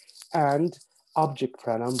 he, and object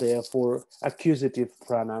pronoun, therefore accusative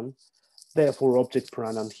pronoun, therefore object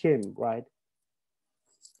pronoun, him, right?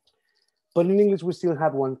 But in English, we still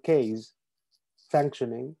have one case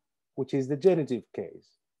functioning, which is the genitive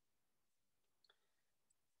case.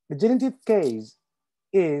 The genitive case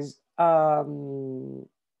is a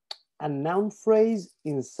noun phrase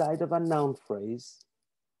inside of a noun phrase,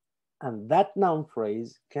 and that noun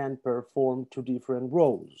phrase can perform two different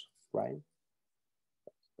roles, right?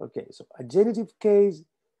 Okay, so a genitive case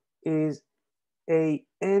is a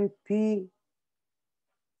NP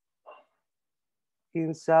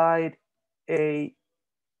inside a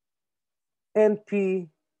NP,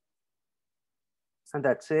 and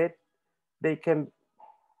that's it. They can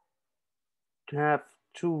have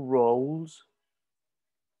two roles.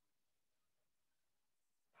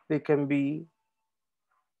 They can be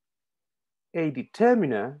a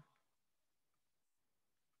determiner,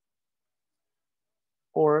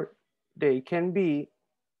 or they can be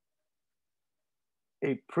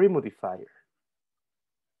a premodifier.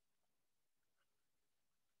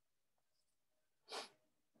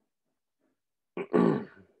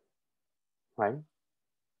 Right?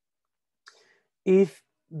 If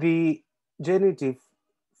the genitive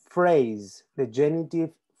phrase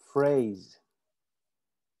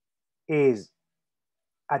is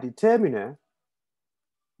a determiner,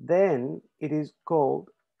 then it is called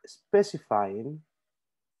specifying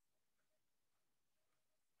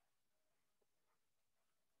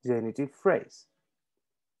genitive phrase.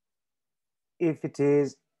 If it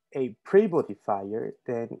is a premodifier,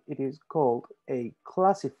 then it is called a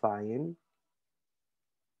classifying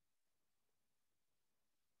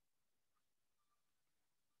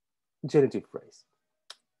genitive phrase.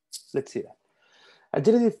 Let's see that. A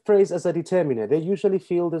genitive phrase as a determiner. They usually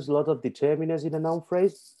feel there's a lot of determiners in a noun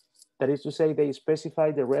phrase. That is to say, they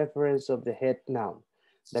specify the reference of the head noun.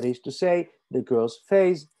 That is to say, the girl's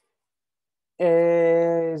face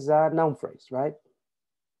is a noun phrase, right?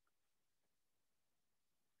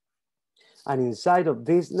 And inside of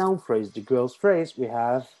this noun phrase, the girl's phrase, we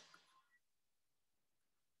have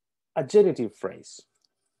a genitive phrase,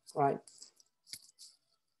 right?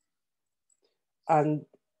 And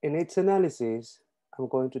in its analysis, I'm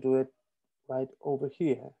going to do it right over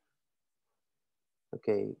here.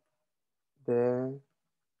 Okay, the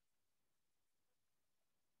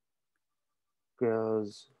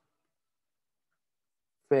girl's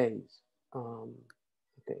phrase.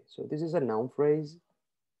 Okay, so this is a noun phrase.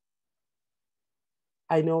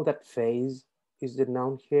 I know that phase is the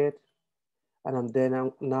noun head, and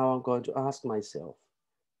now I'm going to ask myself.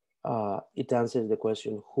 It answers the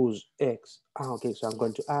question, whose X? Okay, so I'm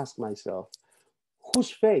going to ask myself,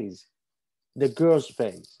 whose phase? The girl's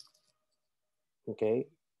phase. Okay,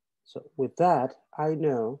 so with that, I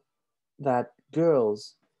know that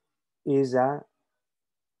girls is a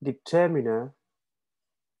determiner,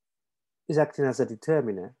 is acting as a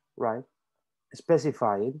determiner, right?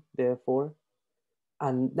 Specifying, therefore.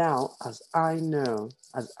 And now, as I know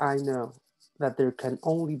that there can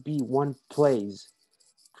only be one place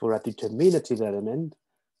for a determinative element,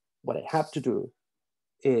 what I have to do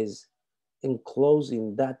is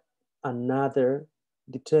enclosing that another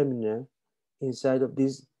determiner inside of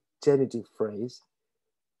this genitive phrase,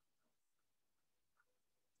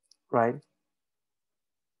 right?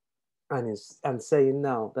 And I'm saying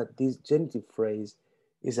now that this genitive phrase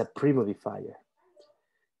is a premodifier.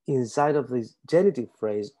 Inside of this genitive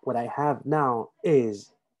phrase, what I have now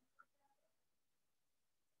is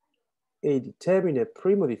a determiner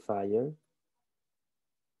premodifier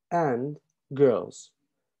and girls.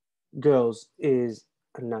 Girls is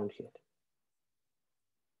a noun head.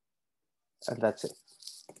 And that's it.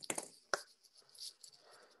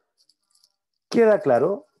 ¿Queda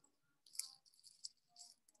claro?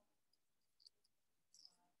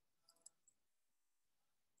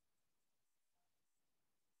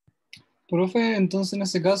 Profe, entonces en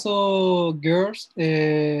ese caso, girls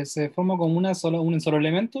se forma como un solo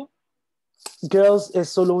elemento. Girls es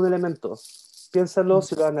solo un elemento. Piénsalo,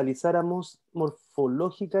 si lo analizáramos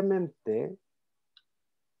morfológicamente,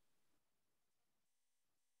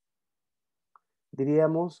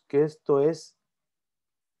 diríamos que esto es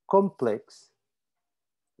complex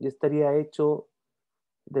y estaría hecho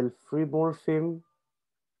del free morpheme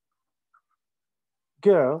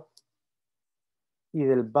girl y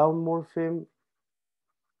del bound morpheme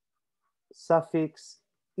suffix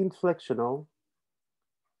inflectional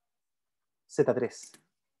Z3.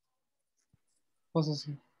 Cosas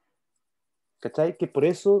así. ¿Cachai? Que por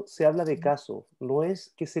eso se habla de caso. No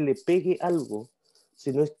es que se le pegue algo,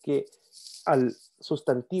 sino es que al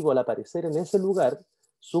sustantivo, al aparecer en ese lugar,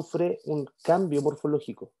 sufre un cambio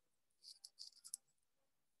morfológico.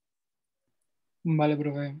 Vale,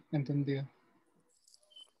 profe, entendido.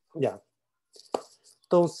 Ya.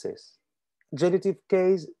 Entonces, genitive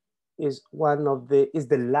case is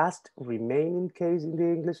the last remaining case in the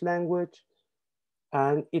English language,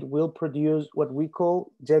 and it will produce what we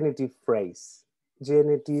call genitive phrase.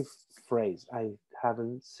 Genitive phrase. I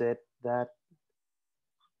haven't said that.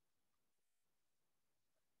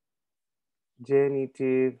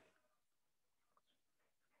 Genitive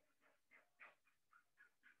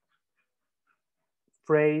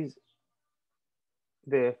phrase,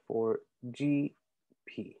 therefore GP.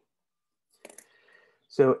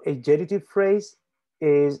 So a genitive phrase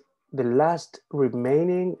is the last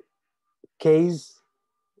remaining case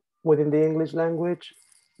within the English language.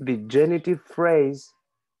 The genitive phrase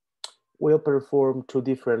will perform two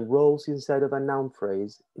different roles inside of a noun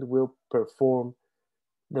phrase. It will perform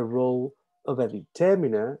the role of a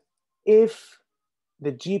determiner if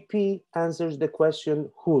the GP answers the question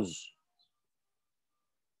whose,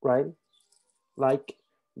 right? Like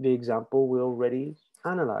the example we already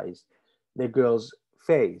analyzed, the girl's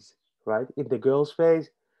face, right? In the girl's face,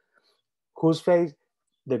 whose face?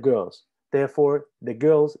 The girl's. Therefore, the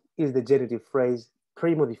girl's is the genitive phrase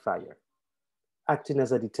premodifier, acting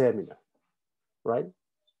as a determiner, right?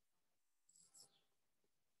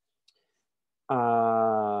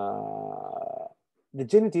 The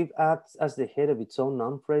genitive acts as the head of its own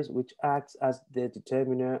noun phrase, which acts as the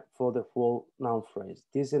determiner for the full noun phrase.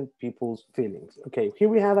 Decent people's feelings. Okay, here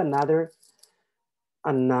we have another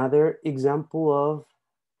example of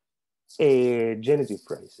a genitive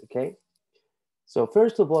phrase, okay? So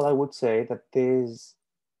first of all, I would say that this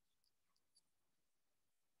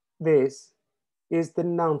is the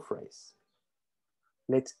noun phrase.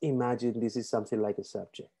 Let's imagine this is something like a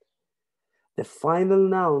subject. The final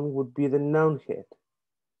noun would be the noun head.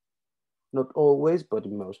 Not always, but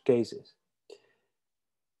in most cases.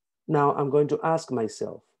 Now I'm going to ask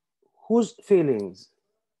myself, whose feelings?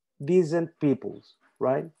 Decent people's,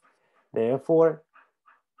 right? Therefore,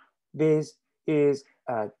 this is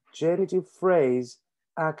a genitive phrase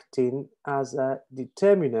acting as a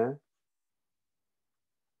determiner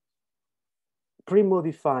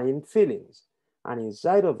pre-modifying feelings. And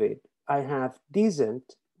inside of it, I have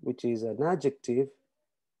decent, which is an adjective,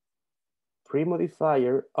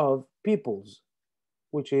 pre-modifier of peoples,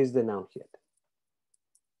 which is the noun head.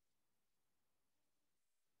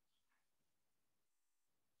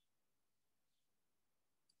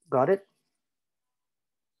 Got it?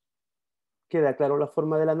 ¿Queda claro la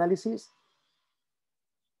forma del análisis?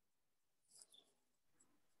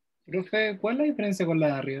 Profe, ¿cuál es la diferencia con la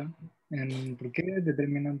de arriba? ¿Por qué es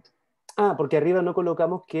determinante? Ah, porque arriba no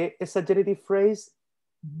colocamos que esa genitive phrase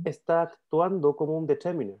está actuando como un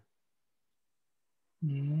determiner.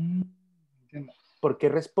 Entiendo. Porque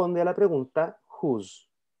responde a la pregunta whose.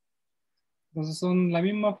 Entonces son la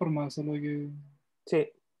misma forma, solo que...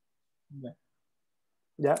 Sí. Ya.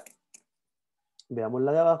 Ya. Veamos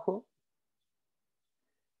la de abajo.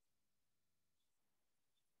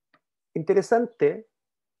 Interesante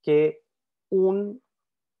que una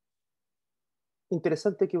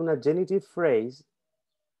genitive phrase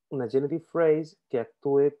que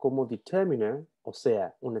actúe como determiner, o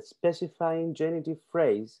sea, una specifying genitive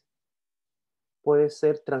phrase, puede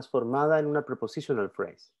ser transformada en una prepositional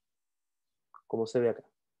phrase, como se ve acá.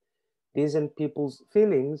 Decent people's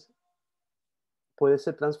feelings puede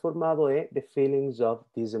ser transformado en the feelings of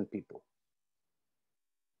decent people.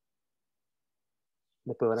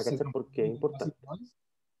 Después van a cachar por qué es importante.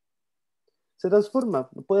 Se transforma,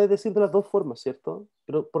 puedes decir de las dos formas, ¿cierto?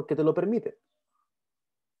 Pero porque te lo permite.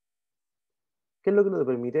 ¿Qué es lo que te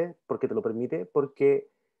permite? Porque te lo permite,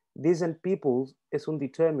 porque decent people es un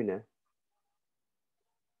determiner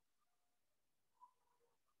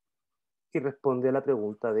y responde a la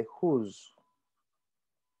pregunta de whose,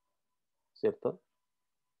 ¿cierto?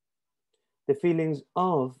 The feelings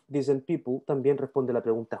of decent people también responde a la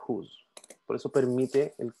pregunta whose. Por eso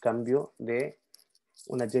permite el cambio de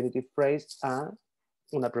una genitive phrase a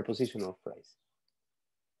una prepositional phrase.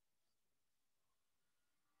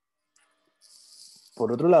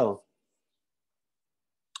 Por otro lado,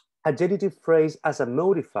 a genitive phrase as a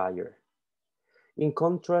modifier. In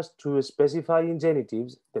contrast to specifying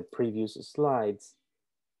genitives, the previous slides,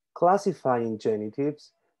 classifying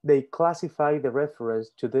genitives, they classify the reference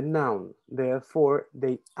to the noun. Therefore,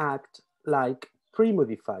 they act like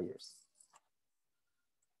pre-modifiers.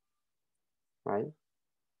 Right?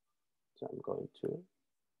 So I'm going to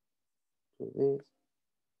do this.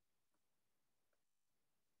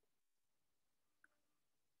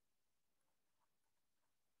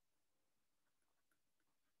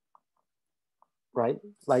 Right?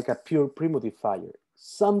 Like a pure pre-modifier.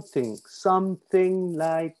 Something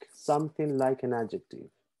like an adjective.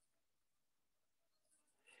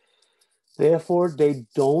 Therefore, they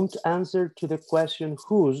don't answer to the question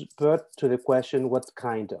whose, but to the question what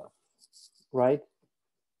kind of, right?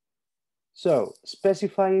 So,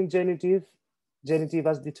 specifying genitive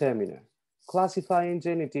as determiner. Classifying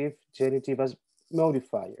genitive as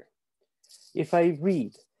modifier. If I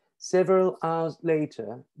read, several hours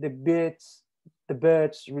later, the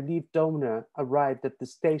bird's relieved owner arrived at the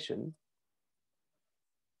station.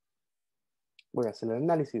 Voy a hacer el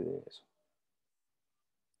análisis de eso.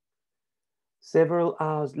 Several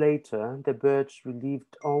hours later, the bird's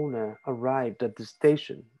relieved owner arrived at the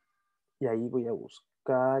station. Y ahí voy a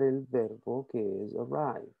buscar el verbo que es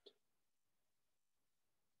arrived.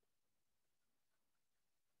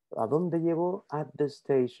 ¿A dónde llevo? At the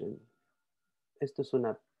station. Esto es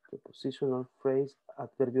una prepositional phrase,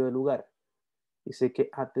 adverbio de lugar. Y sé que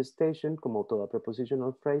at the station, como toda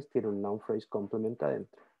prepositional phrase, tiene un noun phrase complement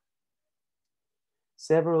adentro.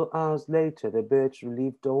 Several hours later, the bird's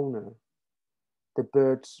relieved owner.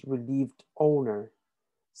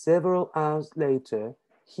 Several hours later,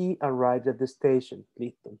 he arrived at the station.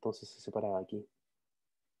 Listo, entonces se separaba aquí.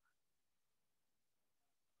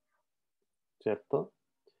 ¿Cierto?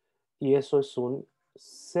 Y eso es un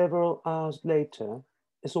several hours later.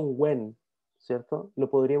 Es un when, ¿cierto? ¿Lo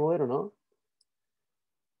podríamos ver o no?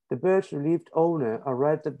 The bird's relieved owner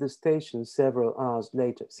arrived at the station several hours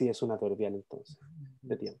later. Sí, es un adverbial entonces,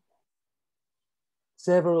 de tiempo.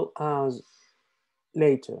 Several hours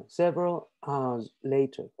later.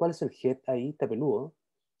 ¿Cuál es el head ahí? Está peludo.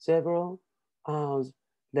 Several hours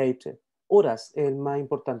later. Horas es el más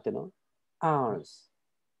importante, ¿no? Hours.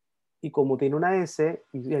 Y como tiene una S,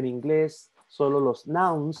 y en inglés solo los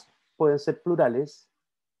nouns pueden ser plurales,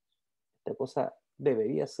 esta cosa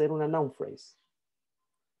debería ser una noun phrase.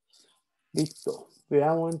 Listo.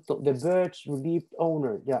 Veamos entonces. The bird's relieved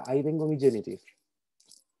owner. Ya, ahí tengo mi genitive.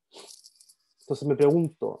 Entonces me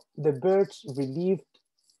pregunto, the bird's relieved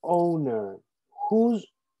owner. Whose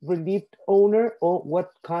relieved owner o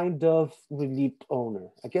what kind of relieved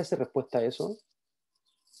owner? ¿A qué hace respuesta a eso?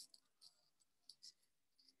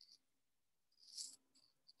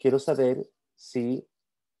 Quiero saber si...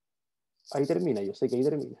 Ahí termina, yo sé que ahí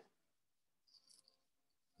termina.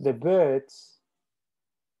 The birds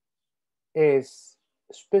is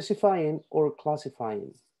specifying or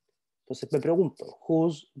classifying. Entonces me pregunto,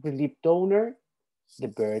 whose relieved owner? The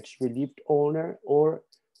bird's relieved owner or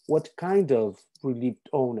what kind of relieved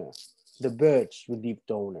owner? The bird's relieved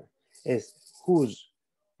owner. Es whose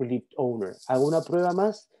relieved owner. Hago una prueba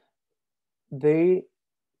más. The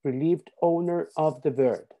relieved owner of the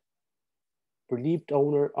bird. Relieved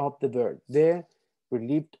owner of the bird. The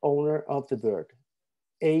relieved owner of the bird.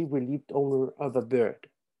 A relieved owner of a bird.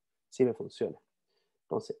 Sí me funciona.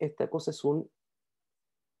 Entonces, esta cosa es un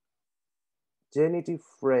genitive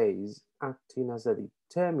phrase acting as a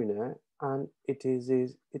determiner, and it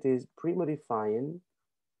is pre-modifying.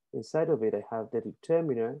 Inside of it, I have the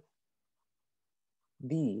determiner,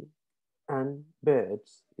 the, and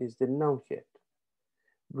birds is the noun head.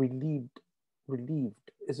 Relieved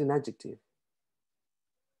is an adjective.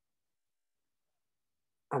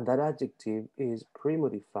 And that adjective is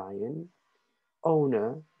pre-modifying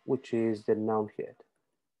owner, which is the noun head.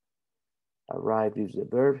 Arrived is the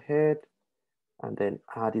verb head, and then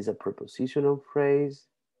add is a prepositional phrase,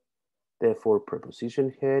 therefore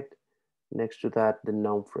preposition head. Next to that, the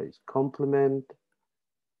noun phrase complement.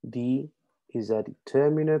 The is a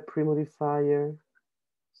determiner pre-modifier.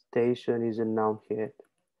 Station is a noun head.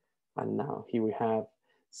 And now here we have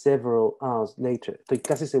several hours later. Estoy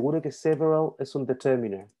casi seguro que several es un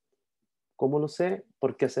determiner. ¿Cómo lo sé?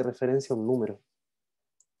 Porque hace referencia a un número.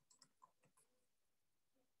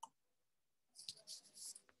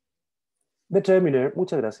 Determiner,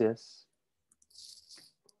 muchas gracias.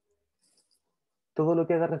 Todo lo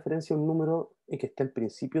que haga referencia a un número y que esté al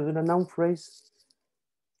principio de una noun phrase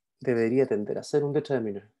debería tender a ser un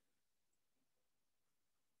determiner.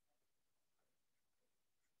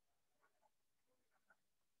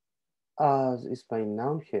 As is my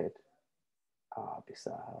noun head. Ah,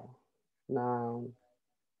 pesado. Noun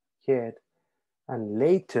head. And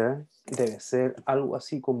later debe ser algo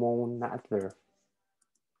así como un adverb.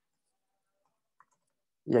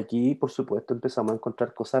 Y aquí, por supuesto, empezamos a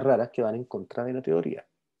encontrar cosas raras que van en contra de la teoría.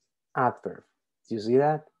 Adverb. Do you see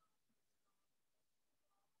that?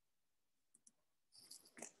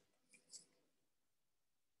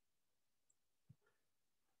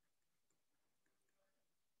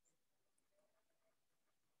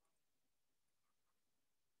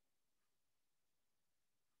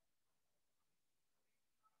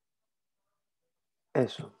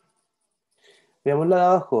 Eso. Veamos la de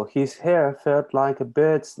abajo. His hair felt like a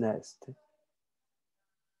bird's nest.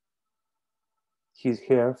 His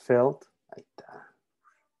hair felt. Ahí está.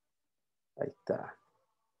 Ahí está.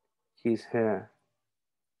 His hair.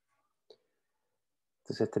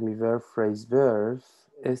 Entonces este es mi verb phrase verb.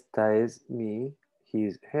 Esta es mi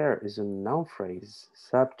his hair is a noun phrase.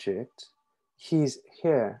 Subject. His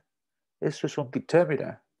hair. Eso es un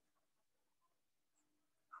determiner.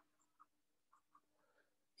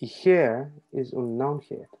 Y hair es un noun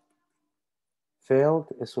head.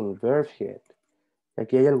 Felt es un verb head. Y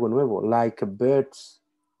aquí hay algo nuevo. Like a bird's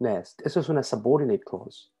nest. Eso es una subordinate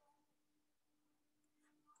clause.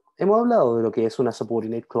 ¿Hemos hablado de lo que es una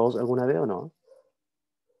subordinate clause alguna vez o no?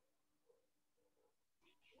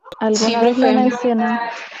 ¿Alguna vez lo mencionó?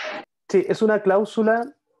 Sí, es una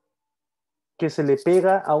cláusula que se le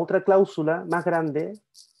pega a otra cláusula más grande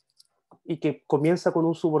y que comienza con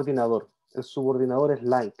un subordinador. El subordinador es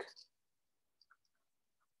like.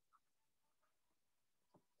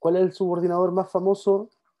 ¿Cuál es el subordinador más famoso?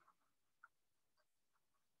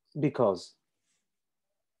 Because.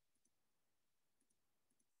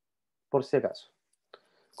 Por si acaso.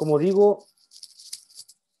 Como digo,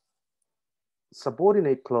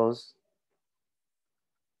 subordinate clause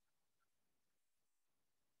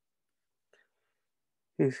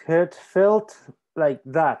his head felt like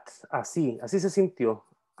that. Así se sintió.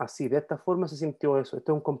 Así, de esta forma se sintió eso.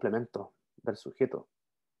 Esto es un complemento del sujeto.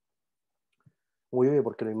 Muy bien,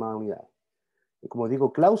 porque no hay más unidad. Y como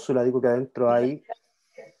digo cláusula, digo que adentro hay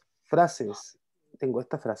frases. Tengo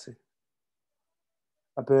esta frase.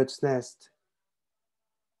 A bird's nest.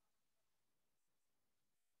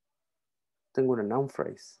 Tengo una noun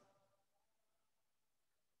phrase.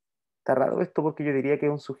 Está raro esto porque yo diría que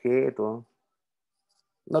es un sujeto.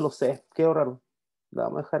 No lo sé, quedó raro. Lo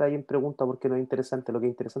vamos a dejar ahí en pregunta porque no es interesante. Lo que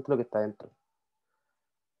es interesante es lo que está dentro.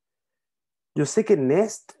 Yo sé que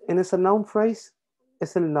nest en esa noun phrase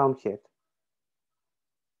es el noun head.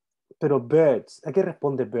 Pero birds, ¿a qué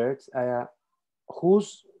responde birds? ¿A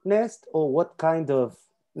whose nest o what kind of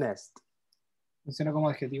nest? Funciona como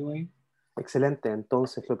adjetivo ahí. Excelente,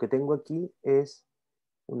 entonces lo que tengo aquí es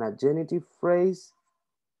una genitive phrase,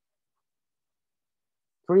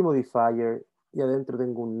 pre-modifier, y adentro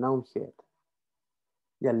tengo un noun head.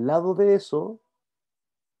 Y al lado de eso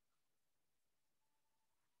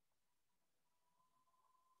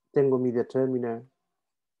tengo mi determiner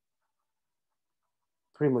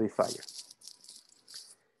pre-modifier.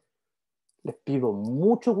 Les pido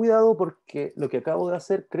mucho cuidado porque lo que acabo de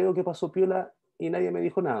hacer creo que pasó piola y nadie me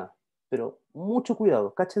dijo nada. Pero mucho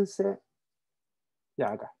cuidado, cáchense.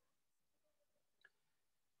 Ya, acá.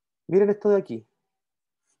 Miren esto de aquí.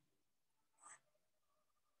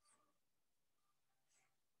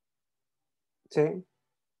 ¿Sí?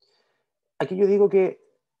 Aquí yo digo que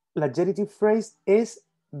la genitive phrase es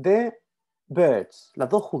the birds, las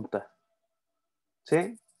dos juntas.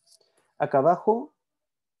 ¿Sí? Acá abajo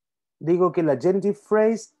digo que la genitive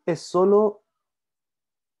phrase es solo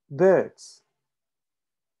birds.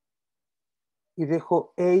 Y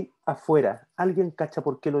dejo a afuera. ¿Alguien cacha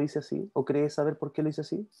por qué lo hice así? ¿O cree saber por qué lo hice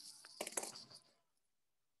así?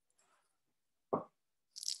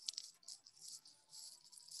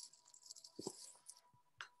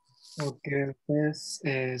 Porque después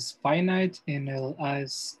es finite en el A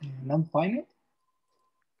es non-finite.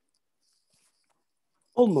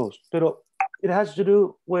 Almost, pero it has to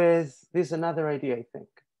do with this another idea, I think.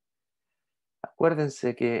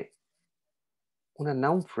 Acuérdense que una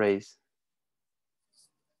noun phrase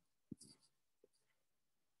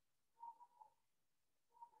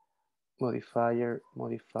modifier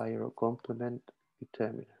o complement,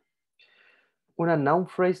 determiner. Una noun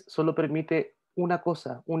phrase solo permite una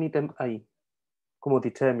cosa, un ítem ahí, como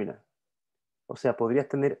determiner. O sea, podrías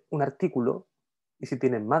tener un artículo y si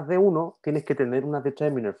tienes más de uno, tienes que tener una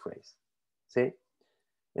determiner phrase. ¿Sí?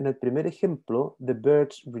 En el primer ejemplo, the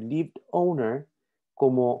bird's relieved owner,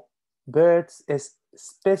 como birds es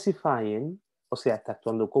specifying, o sea, está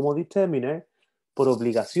actuando como determiner, por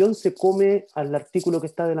obligación se come al artículo que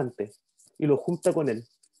está delante y lo junta con él.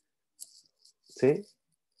 ¿Sí?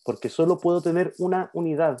 Porque solo puedo tener una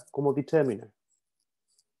unidad como determiner.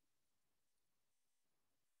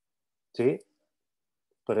 ¿Sí?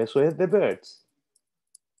 Por eso es the birds.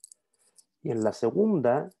 Y en la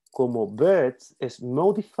segunda, como birds es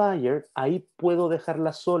modifier, ahí puedo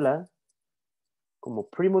dejarla sola como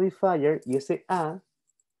pre-modifier y ese a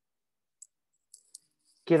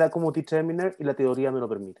queda como determiner y la teoría me lo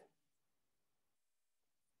permite.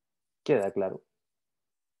 ¿Queda claro?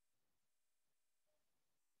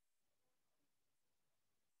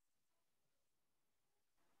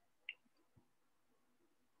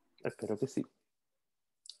 Espero que sí.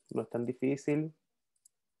 No es tan difícil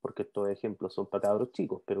porque estos ejemplos son para cabros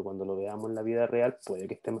chicos, pero cuando lo veamos en la vida real puede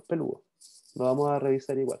que esté más peludo. Lo vamos a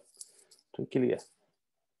revisar igual. Tranquilidad.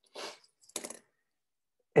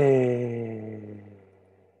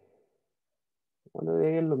 Bueno,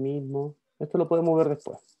 es lo mismo. Esto lo podemos ver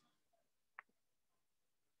después.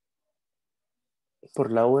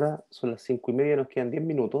 Por la hora son las 5:30, nos quedan 10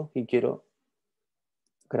 minutos y quiero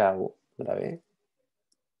grabé,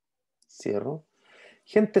 cierro.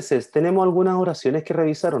 Gente, ¿tenemos algunas oraciones que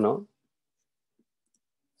revisar o no?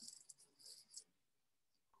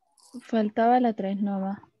 Faltaba la 3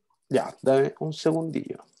 nomás. Ya, dame un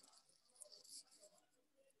segundillo.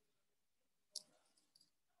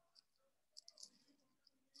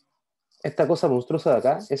 Esta cosa monstruosa de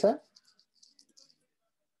acá, ¿esa?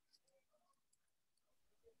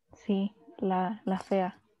 Sí, la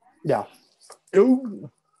fea. Ya.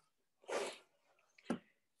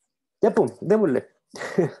 Ya, pum, démosle.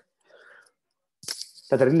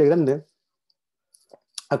 Está terrible grande.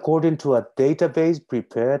 According to a database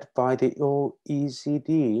prepared by the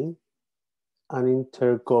OECD, an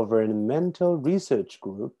intergovernmental research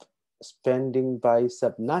group, spending by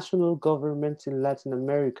subnational governments in Latin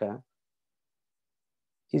America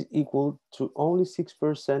is equal to only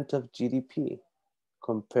 6% of GDP,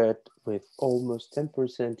 compared with almost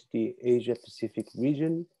 10% in the Asia-Pacific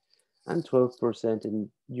region and 12% in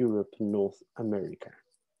Europe and North America.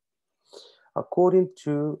 According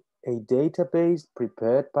to a database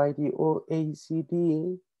prepared by the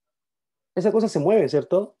OECD, esa cosa se mueve,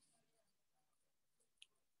 ¿cierto?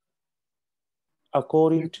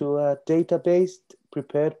 According to a database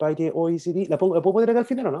prepared by the OECD. ¿La puedo poner acá al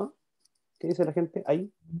final o no? ¿Qué dice la gente?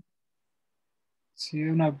 Ahí. Sí,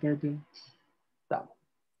 una adverbio. Estamos.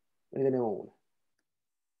 Ahí tenemos una.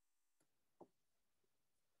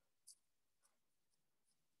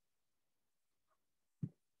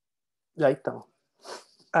 Ya ahí estamos.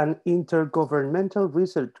 an intergovernmental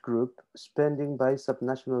research group spending by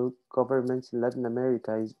subnational governments in Latin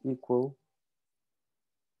America is equal.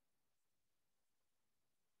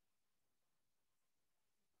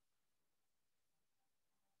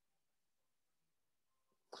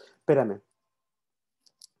 Espérame.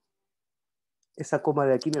 Esa coma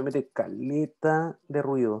de aquí me mete caleta de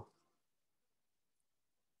ruido.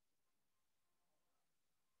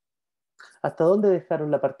 ¿Hasta dónde dejaron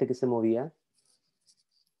la parte que se movía?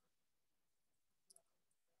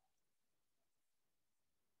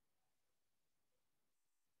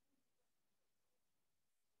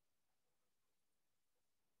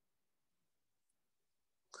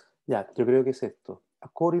 Ya, yo creo que es esto.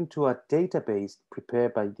 According to a database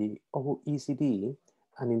prepared by the OECD,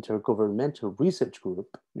 an intergovernmental research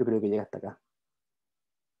group, yo creo que llega hasta acá.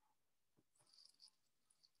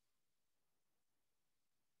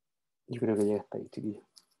 Yo creo que llega hasta ahí, chiquillo.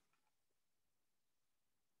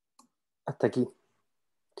 Hasta aquí.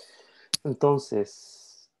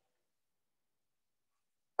 Entonces,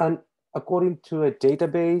 according to a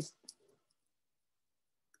database,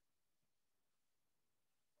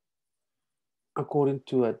 according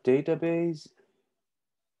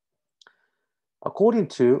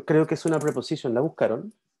to, creo que es una preposición, ¿la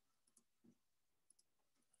buscaron?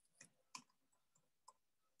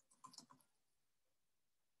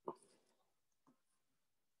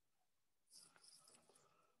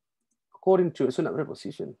 According to, es una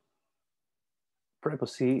preposición.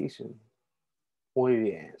 Preposition. Muy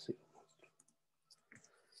bien, sí.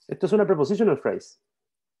 Esto es una prepositional phrase.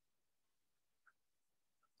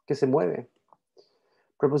 Que se mueve.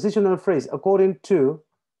 Prepositional phrase, according to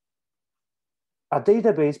a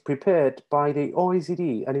database prepared by the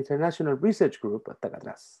OECD, an international research group, hasta acá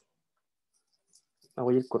atrás. La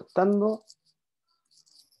voy a ir cortando.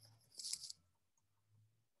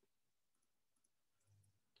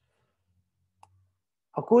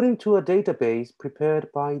 According to a database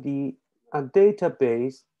prepared by a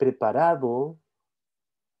database preparado,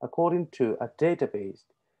 according to a database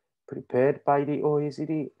prepared by the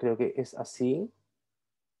OECD, creo que es así.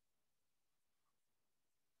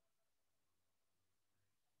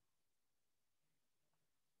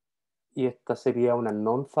 Y esta sería una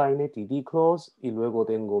non-finite ed clause, y luego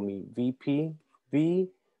tengo mi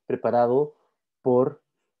V preparado por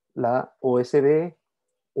la OSD,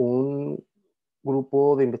 un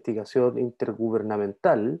grupo de investigación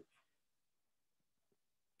intergubernamental.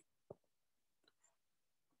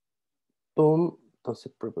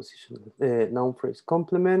 Entonces, preposition, noun phrase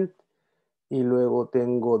complement, y luego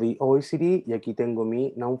tengo the OECD, y aquí tengo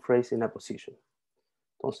mi noun phrase in a position.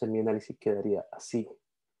 Entonces mi análisis quedaría así.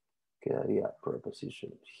 Quedaría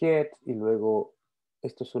preposition head, y luego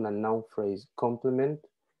esto es una noun phrase complement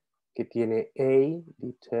que tiene a,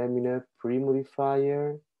 determiner,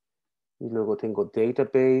 pre-modifier, y luego tengo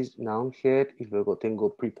database, noun head, y luego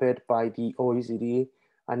tengo prepared by the OECD,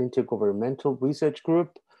 an intergovernmental research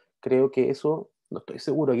group. Creo que eso, no estoy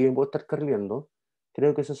seguro, aquí me puedo estar carriendo.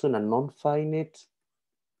 Creo que eso es una non-finite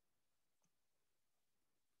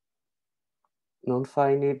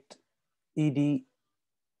ed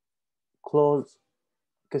clause,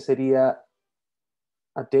 que sería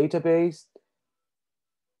a database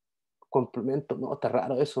complemento. No, está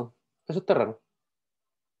raro eso. Eso está raro.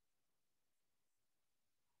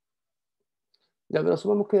 Ya, pero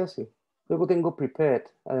asumamos que es así. Luego tengo prepared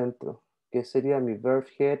adentro, que sería mi verb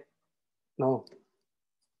head. No.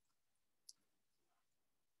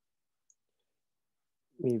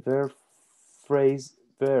 Mi verb phrase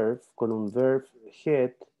verb con un verb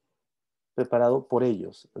head preparado por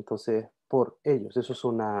ellos. Entonces, por ellos. Eso es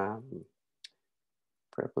una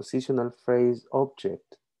prepositional phrase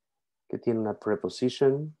object que tiene una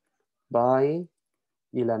preposition by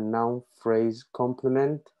y la noun phrase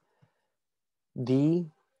complement, the,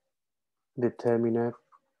 determiner,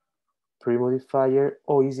 pre-modifier,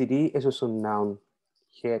 OECD, eso es un noun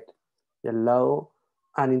head. Y al lado,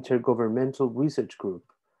 an intergovernmental research group.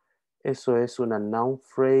 Eso es una noun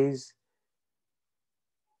phrase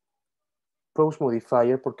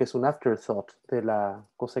post-modifier porque es un afterthought de la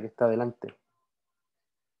cosa que está delante.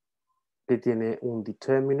 Que tiene un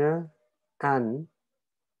determiner, an,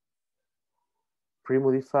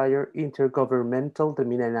 pre-modifier, intergovernmental,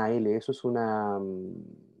 termina en AL. Eso es un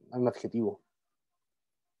adjetivo.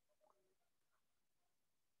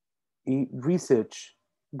 Y research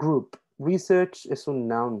group. Research es un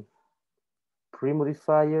noun.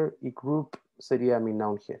 Pre-modifier y group sería mi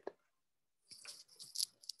noun head.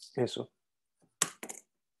 Eso.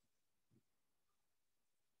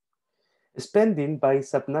 Spending by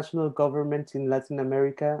subnational governments in Latin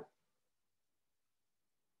America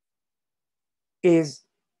is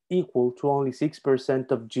equal to only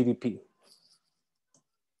 6% of GDP.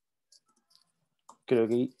 Creo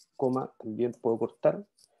que ahí, coma, también puedo cortar.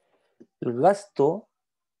 El gasto,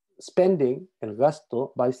 spending, el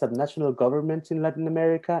gasto by subnational governments in Latin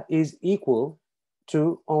America is equal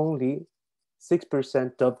to only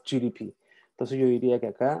 6% of GDP. Entonces yo diría que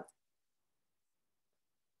acá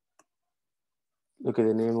lo que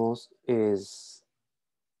tenemos es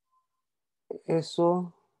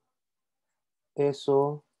eso.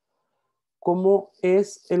 ¿Cómo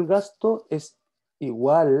es el gasto? Es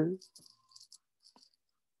igual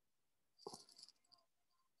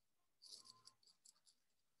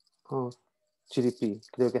a GDP.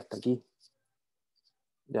 Creo que hasta aquí.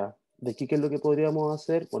 Ya. ¿De aquí qué es lo que podríamos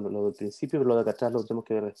hacer? Bueno, lo del principio, pero lo de acá atrás lo tenemos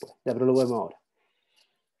que ver después. Ya, pero lo vemos ahora.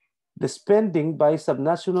 The spending by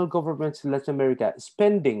subnational governments in Latin America.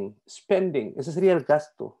 Spending. Ese sería el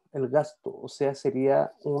gasto. O sea,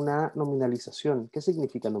 sería una nominalización. ¿Qué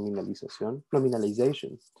significa nominalización?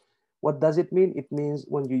 Nominalization. What does it mean? It means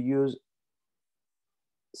when you use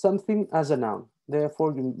something as a noun.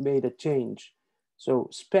 Therefore, you made a change. So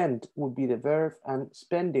spend would be the verb and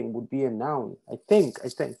spending would be a noun. I think.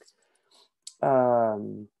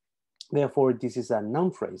 Therefore, this is a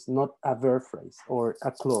noun phrase, not a verb phrase or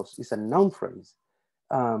a clause. It's a noun phrase.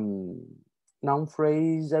 Noun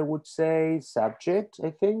phrase, I would say subject,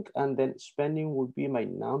 I think, and then spending would be my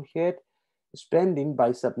noun head. Spending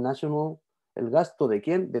by subnational, el gasto de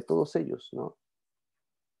quién? De todos ellos, ¿no?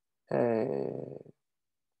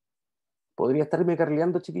 Podría estarme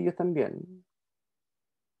carleando, chiquillos, también.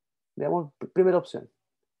 Veamos, primera opción.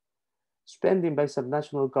 Spending by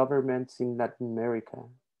subnational governments in Latin America.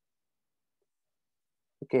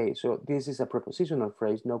 Okay, so this is a prepositional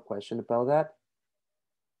phrase, no question about that.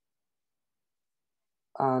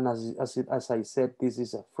 And as I said, this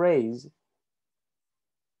is a phrase.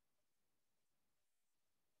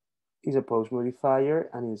 Is a post modifier,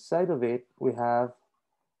 and inside of it, we have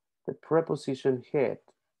the preposition head,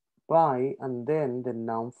 by, and then the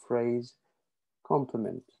noun phrase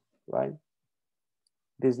complement, right?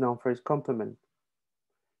 This noun phrase complement.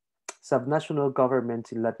 Subnational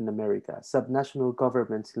governments in Latin America. Subnational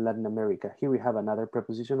governments in Latin America. Here we have another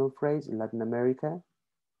prepositional phrase in Latin America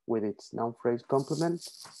with its noun phrase complement.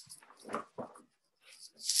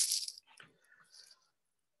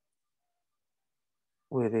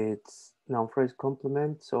 With its noun phrase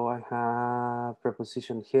complement. So I have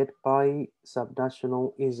preposition head, by.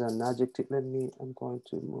 Subnational is an adjective. I'm going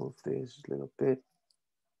to move this a little bit.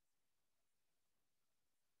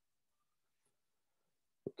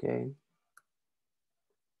 Okay.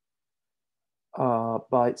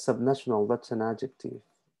 By subnational, that's an adjective.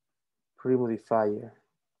 Pre-modifier.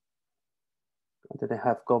 And then I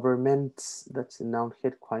have governments, that's a noun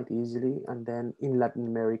head quite easily. And then in Latin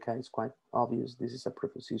America, it's quite obvious. This is a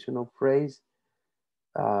prepositional phrase.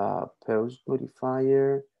 Post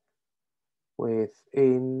modifier with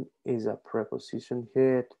in is a preposition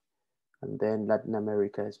head. And then Latin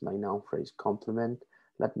America is my noun phrase complement.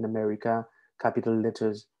 Latin America, capital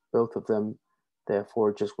letters, both of them.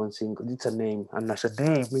 Therefore, just one single, it's a name. And as a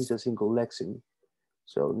name means a single lexeme.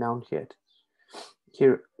 So noun head.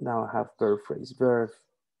 Here now I have verb phrase. Verb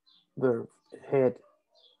head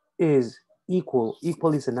is equal.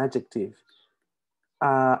 Equal is an adjective.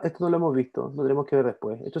 Esto no lo hemos visto, lo tenemos que ver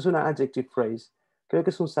después. Esto es una adjective phrase. Creo que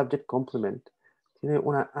es un subject complement. Tiene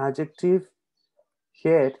una adjective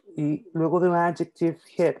head y luego de una adjective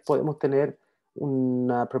head podemos tener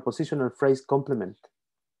una prepositional phrase complement.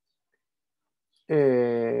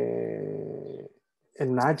 En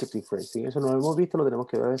una adjective phrase, ¿sí? Eso no lo hemos visto, lo tenemos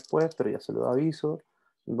que ver después, pero ya se lo aviso.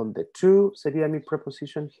 Donde to sería mi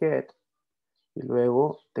preposition head y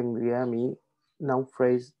luego tendría mi noun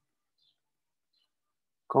phrase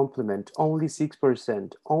complement. Only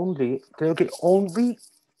 6%. Only, creo que only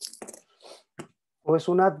o es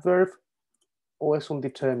un adverb o es un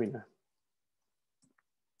determiner.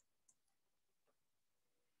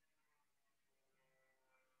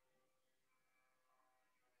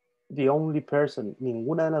 The only person,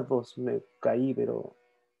 ninguna de las dos, me caí, pero...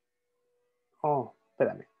 Oh,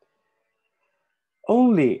 espérame.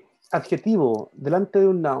 Only, adjetivo, delante de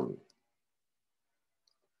un noun.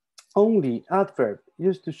 Only, adverb,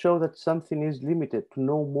 used to show that something is limited to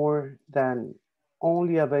no more than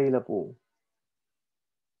only available.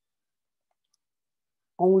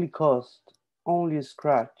 Only cost, only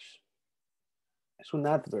scratch. Es un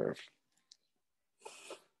adverb.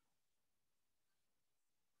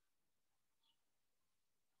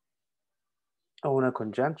 O una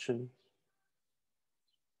conjunction.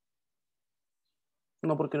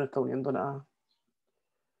 No, porque no está uniendo nada.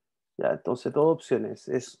 Ya, entonces, todas opciones.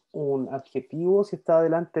 ¿Es un adjetivo si está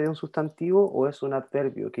delante de un sustantivo o es un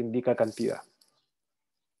adverbio que indica cantidad?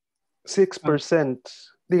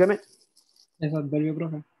 6%. Dígame. Es adverbio,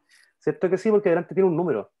 profe. ¿Cierto que sí? Porque delante tiene un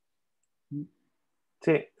número.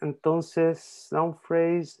 Sí, entonces, noun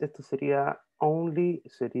phrase, esto sería only,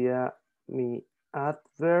 sería mi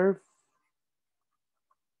adverb,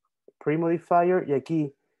 pre-modifier, y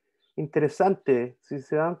aquí, interesante, si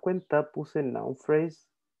se dan cuenta, puse noun phrase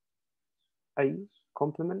ahí,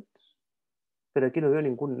 complement, pero aquí no veo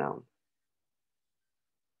ningún noun.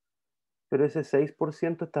 Pero ese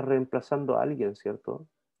 6% está reemplazando a alguien, ¿cierto?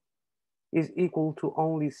 Is equal to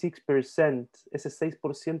only 6%. Ese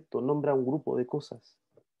 6% nombra un grupo de cosas.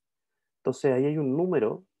 Entonces ahí hay un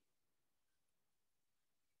número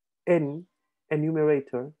en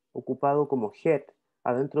enumerator ocupado como head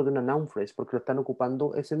adentro de una noun phrase porque lo están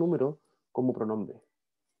ocupando ese número como pronombre.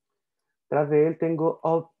 Tras de él tengo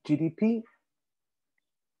of GDP,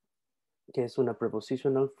 que es una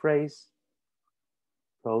prepositional phrase,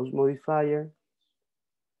 post modifier,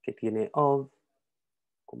 que tiene of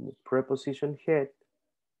como preposition head,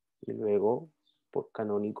 y luego, por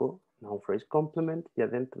canónico, noun phrase complement, y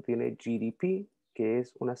adentro tiene GDP, que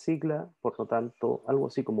es una sigla, por lo tanto, algo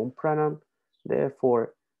así como un pronoun,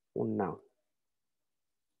 therefore, un noun.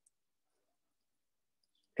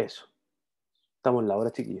 Eso. Estamos en la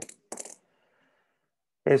hora, chiquillos.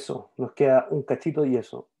 Eso, nos queda un cachito y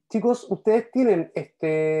eso. Chicos, ¿ustedes tienen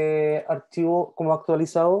este archivo como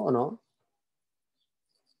actualizado o no?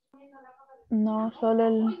 No,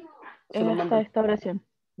 solo Se los mando, esta oración.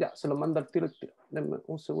 ya, se los mando al tiro, al tiro. Denme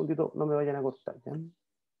un segundito, no me vayan a cortar, ¿ya?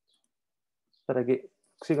 Para que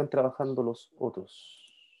sigan trabajando los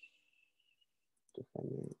otros.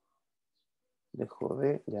 Déjame, dejo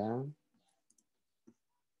de, ya.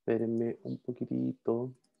 Espérenme un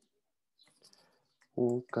poquitito.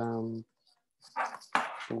 UCampus.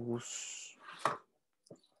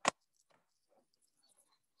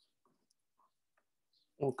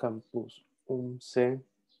 UCampus. UMCE.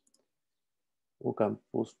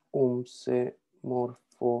 UCampus. UMCE.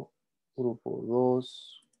 Morfo. Grupo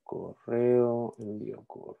 2. Correo. Envío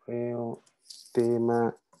correo.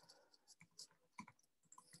 Tema.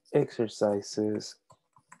 Exercises.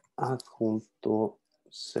 Adjunto.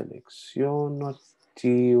 Selecciono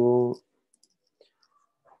archivo.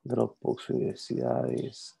 Dropbox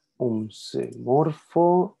Universidades, UMCE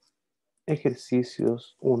Morfo,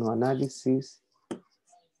 ejercicios 1 análisis,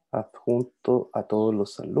 adjunto a todos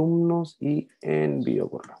los alumnos y envío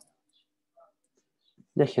correo.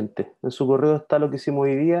 Ya, gente, en su correo está lo que hicimos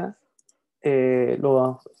hoy día,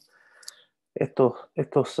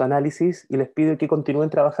 estos análisis, y les pido que continúen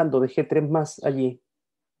trabajando. Dejé 3 más allí,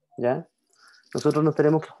 ¿ya? Nosotros nos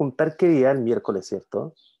tenemos que juntar, ¿qué día? El miércoles,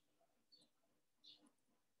 ¿cierto?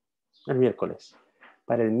 El miércoles.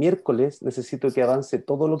 Para el miércoles necesito que avance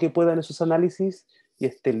todo lo que pueda en esos análisis y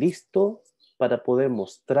esté listo para poder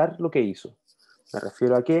mostrar lo que hizo. Me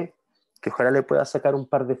refiero a que ojalá le pueda sacar un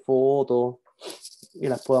par de fotos y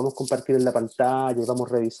las podamos compartir en la pantalla y vamos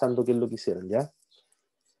revisando qué es lo que hicieron, ¿ya?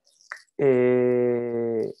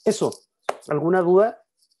 Eso. ¿Alguna duda?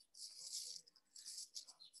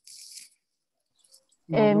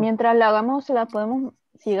 No, Mientras la hagamos,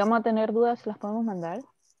 si llegamos a tener dudas, se las podemos mandar.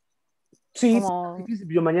 Sí, Como, difícil.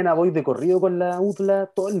 Yo mañana voy de corrido con la UTLA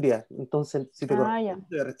todo el día. Entonces, si te ya. corresponde,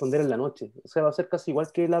 te voy a responder en la noche. O sea, va a ser casi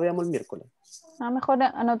igual que la veamos el miércoles. Mejor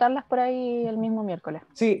anotarlas por ahí el mismo miércoles.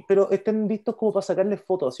 Sí, pero estén listos como para sacarles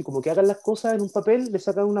fotos, así como que hagan las cosas en un papel, le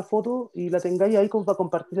sacan una foto y la tengáis ahí como para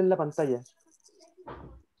compartir en la pantalla.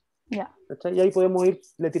 Ya. ¿Cachai? Y ahí podemos ir,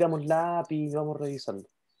 le tiramos lápiz y vamos revisando.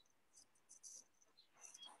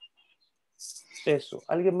 Eso.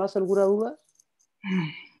 ¿Alguien más alguna duda?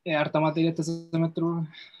 harta materia este semestre, profe.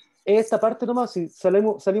 Esta parte nomás, si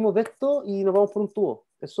salimos de esto y nos vamos por un tubo.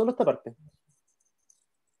 Es solo esta parte.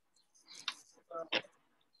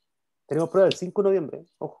 Tenemos prueba el 5 de noviembre.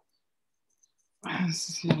 Ojo.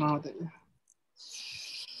 Sí, no, materia.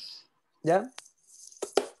 ¿Ya?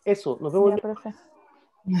 Eso. Nos vemos Ya, el profe.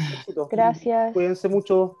 éxito. Gracias. Cuídense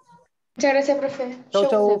mucho. Muchas gracias, profe. Chau, Se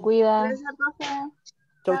chau. cuida. Gracias, profe.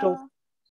 Chau, chau. Chao.